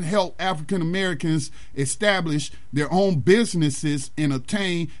 Colvin helped African Americans establish their own businesses and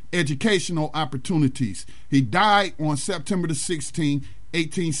obtain educational opportunities. He died on September the 16th,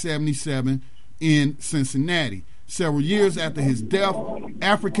 1877 in Cincinnati. Several years after his death,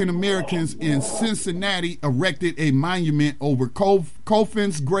 African Americans in Cincinnati erected a monument over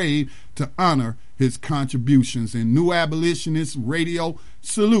Colvin's grave to honor his contributions. And New Abolitionist Radio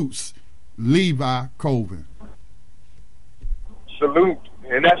salutes Levi Colvin. Salute.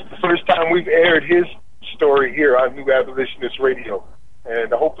 And that's the first time we've aired his story here on New Abolitionist Radio.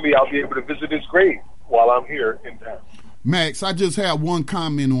 And hopefully I'll be able to visit his grave while I'm here in town. Max, I just have one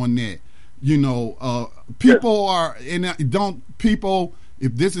comment on that. You know, people are, and if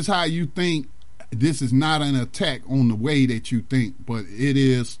this is how you think, this is not an attack on the way that you think, but it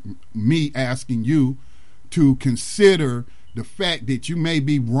is me asking you to consider the fact that you may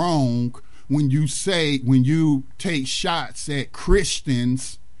be wrong when you take shots at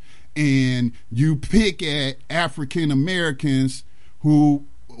Christians and you pick at African Americans who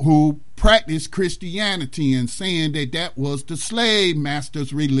practice Christianity and saying that was the slave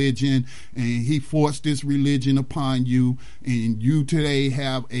master's religion and he forced this religion upon you, and you today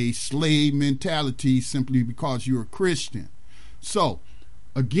have a slave mentality simply because you're a Christian. So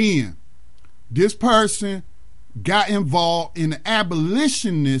again, this person got involved in the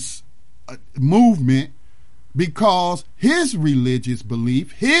abolitionist movement because his religious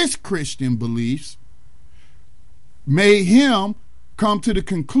belief, his Christian beliefs, made him come to the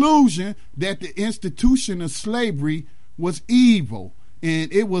conclusion that the institution of slavery was evil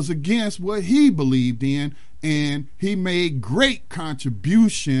and it was against what he believed in, and he made great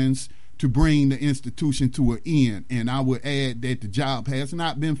contributions to bring the institution to an end. And I would add that the job has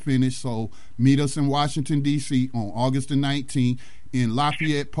not been finished, so meet us in Washington, D.C. on August the 19th in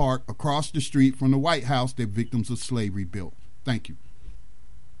Lafayette Park, across the street from the White House that victims of slavery built. Thank you.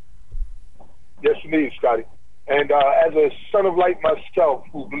 Yes, indeed, Scotty. And as a son of light myself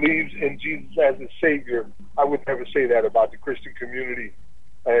who believes in Jesus as a Savior, I would never say that about the Christian community.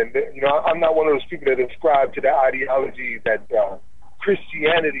 And, I'm not one of those people that ascribe to the ideology that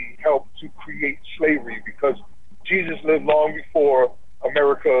Christianity helped to create slavery, because Jesus lived long before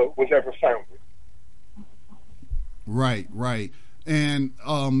America was ever founded. Right. And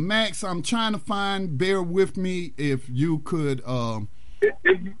Max, I'm trying to find, bear with me if you could...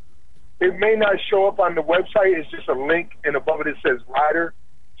 It may not show up on the website. It's just a link, and above it says rider.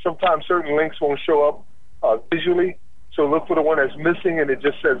 Sometimes certain links won't show up visually, so look for the one that's missing, and it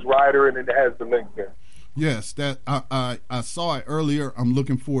just says rider, and it has the link there. Yes, that I saw it earlier. I'm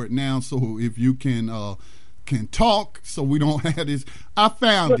looking for it now, so if you can talk, so we don't have this. I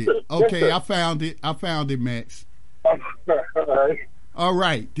found it. Okay, I found it, Max. All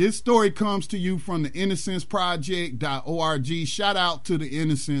right. This story comes to you from the innocenceproject.org. Shout out to the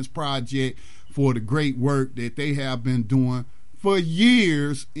Innocence Project for the great work that they have been doing for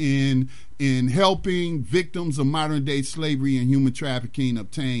years in helping victims of modern day slavery and human trafficking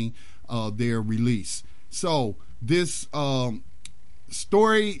obtain their release. So this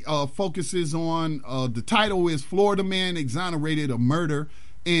story focuses on the title is Florida Man Exonerated of Murder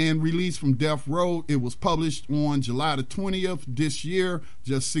and Released from Death Row. It was published on July the 20th this year,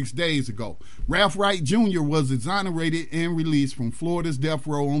 just 6 days ago. Ralph Wright Jr. was exonerated and released from Florida's death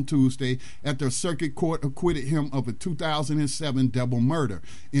row on Tuesday after a circuit court acquitted him of a 2007 double murder.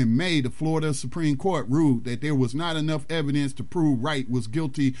 In May, the Florida Supreme Court ruled that there was not enough evidence to prove Wright was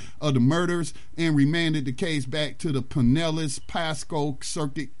guilty of the murders and remanded the case back to the Pinellas Pasco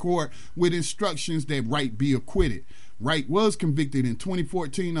Circuit Court with instructions that Wright be acquitted. Wright was convicted in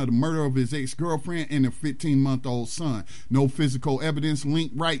 2014 of the murder of his ex-girlfriend and their 15-month-old son. No physical evidence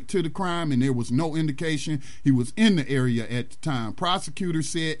linked Wright to the crime, and there was no indication he was in the area at the time. Prosecutors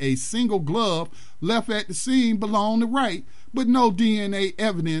said a single glove left at the scene belonged to Wright, but no DNA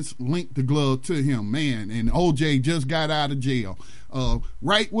evidence linked the glove to him. Man, and OJ just got out of jail.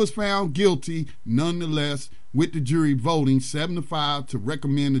 Wright was found guilty, nonetheless, with the jury voting 7-5 to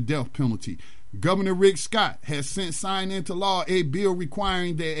recommend the death penalty. Governor Rick Scott has since signed into law a bill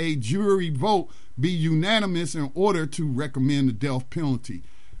requiring that a jury vote be unanimous in order to recommend the death penalty.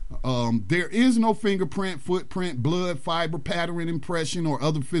 There is no fingerprint, footprint, blood, fiber, pattern, impression, or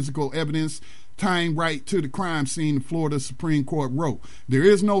other physical evidence tying Wright to the crime scene, the Florida Supreme Court wrote. There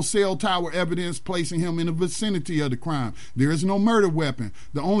is no cell tower evidence placing him in the vicinity of the crime. There is no murder weapon.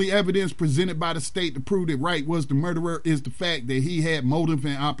 The only evidence presented by the state to prove that Wright was the murderer is the fact that he had motive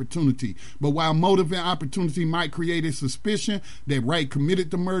and opportunity. But while motive and opportunity might create a suspicion that Wright committed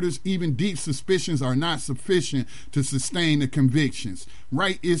the murders, even deep suspicions are not sufficient to sustain the convictions.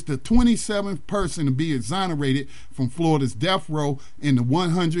 Wright is the 27th person to be exonerated from Florida's death row and the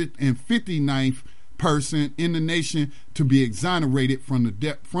 159th person in the nation to be exonerated from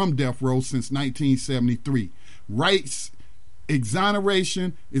death row since 1973. Wright's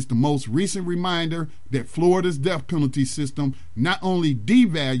exoneration is the most recent reminder that Florida's death penalty system not only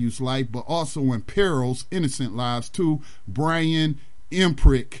devalues life but also imperils innocent lives too. Brian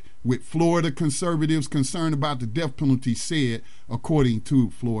Emprick with Florida conservatives concerned about the death penalty said, according to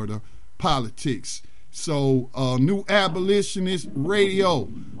Florida Politics. So, New Abolitionist Radio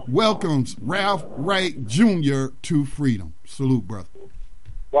welcomes Ralph Wright Jr. to freedom. Salute, brother.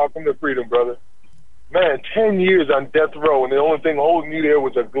 Welcome to freedom, brother. Man, 10 years on death row, and the only thing holding you there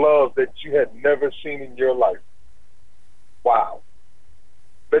was a glove that you had never seen in your life. Wow.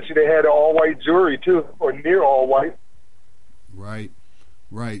 Bet you they had an all-white jury, too, or near all-white. Right.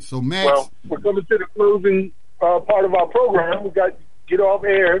 So, Max... Well, we're coming to the closing part of our program. We got get off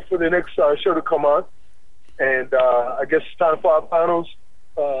air for the next show to come on. And I guess it's time for our final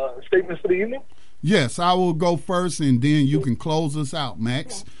statements for the evening. Yes, I will go first, and then you can close us out,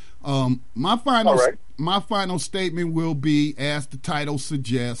 Max. My final statement will be, as the title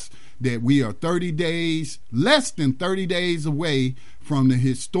suggests, that we are less than 30 days away from the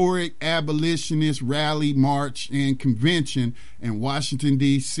historic abolitionist rally, march, and convention in Washington,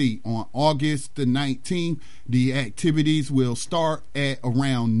 D.C. on August the 19th. The activities will start at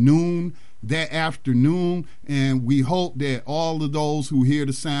around noon that afternoon, and we hope that all of those who hear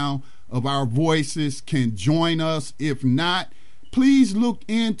the sound of our voices can join us. If not, please look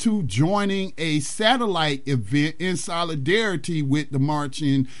into joining a satellite event in solidarity with the march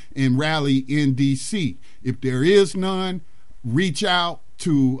and rally in D.C. If there is none, reach out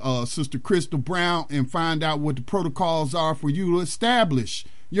to Sister Crystal Brown and find out what the protocols are for you to establish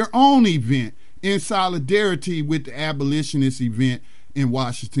your own event in solidarity with the abolitionist event in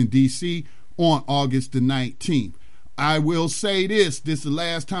Washington, D.C. on August the 19th. I will say this is the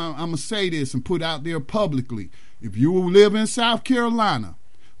last time I'm going to say this and put out there publicly. If you live in South Carolina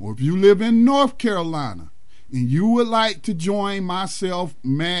or if you live in North Carolina and you would like to join myself,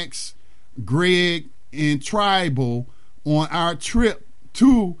 Max, Greg, and Tribal on our trip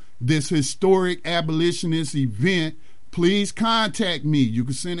to this historic abolitionist event, please contact me. You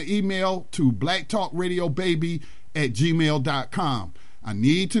can send an email to blacktalkradiobaby@gmail.com. I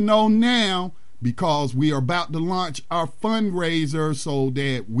need to know now because we are about to launch our fundraiser so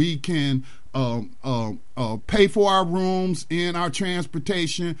that we can pay for our rooms and our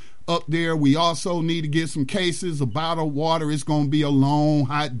transportation up there. We also need to get some cases of bottled water. It's going to be a long,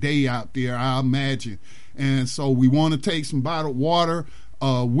 hot day out there, I imagine. And so we want to take some bottled water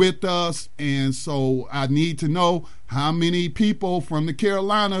with us. And so I need to know how many people from the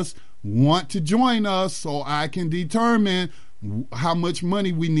Carolinas want to join us so I can determine how much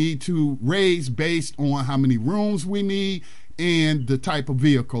money we need to raise based on how many rooms we need and the type of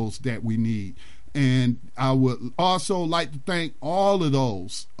vehicles that we need. And I would also like to thank all of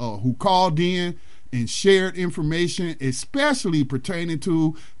those who called in and shared information, especially pertaining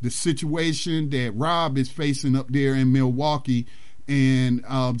to the situation that Rob is facing up there in Milwaukee. And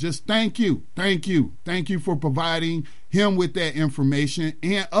just thank you for providing him with that information,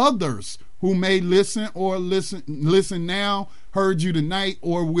 and others who may listen now, heard you tonight,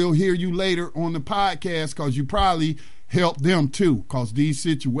 or will hear you later on the podcast, because you probably helped them too, because these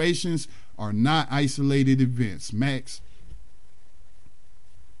situations are not isolated events. Max?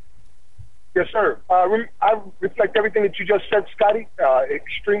 Yes, sir. I reflect everything that you just said, Scotty,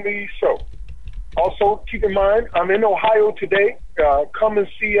 extremely so. Also, keep in mind, I'm in Ohio today. Come and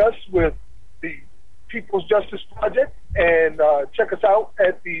see us with the People's Justice Project, and check us out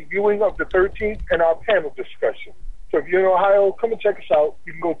at the viewing of the 13th and our panel discussion. So if you're in Ohio, come and check us out.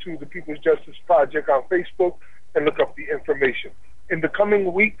 You can go to the People's Justice Project on Facebook and look up the information. In the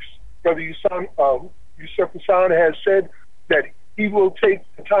coming weeks, Brother Yusuf Hassan has said that he will take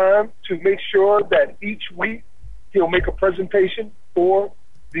the time to make sure that each week he'll make a presentation for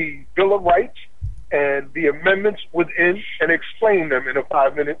the Bill of Rights and the amendments within and explain them in a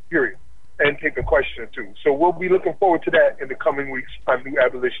 5-minute period and take a question or two. So we'll be looking forward to that in the coming weeks on New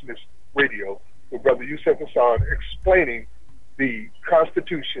Abolitionist Radio with Brother Yusuf Hassan explaining the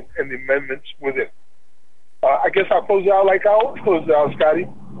Constitution and the amendments within. I guess I'll close it out like I always close it out, Scotty.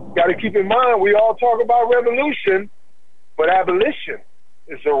 Got to keep in mind, we all talk about revolution, but abolition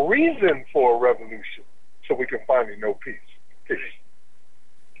is a reason for a revolution, so we can finally know peace. Peace.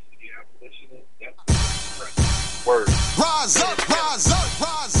 Word. Rise up, rise up,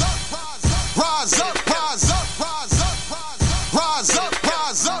 rise up, rise up, rise up, rise up, rise up, rise up,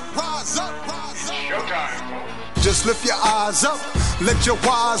 rise up, rise up, rise up. Showtime. Just lift your eyes up, let your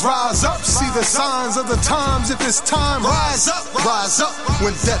wise rise up. See the signs of the times. If it's time, rise up, rise up.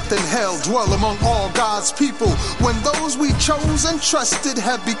 When death and hell dwell among all God's people, when those we chose and trusted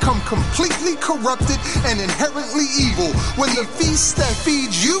have become completely corrupted and inherently evil, when the feast that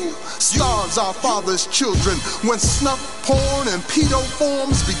feeds you starves our Father's children, when snuff, porn, and pedo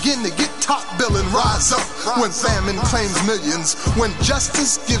forms begin to get top billing, rise up. When famine claims millions, when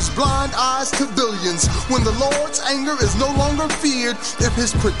justice gives blind eyes to billions, when the Lord's anger is no longer feared, if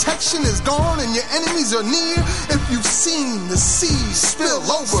his protection is gone and your enemies are near, if you've seen the seas spill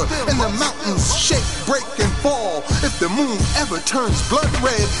over and the mountains shake, break, and fall, if the moon ever turns blood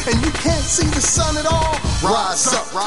red and you can't see the sun at all, rise up.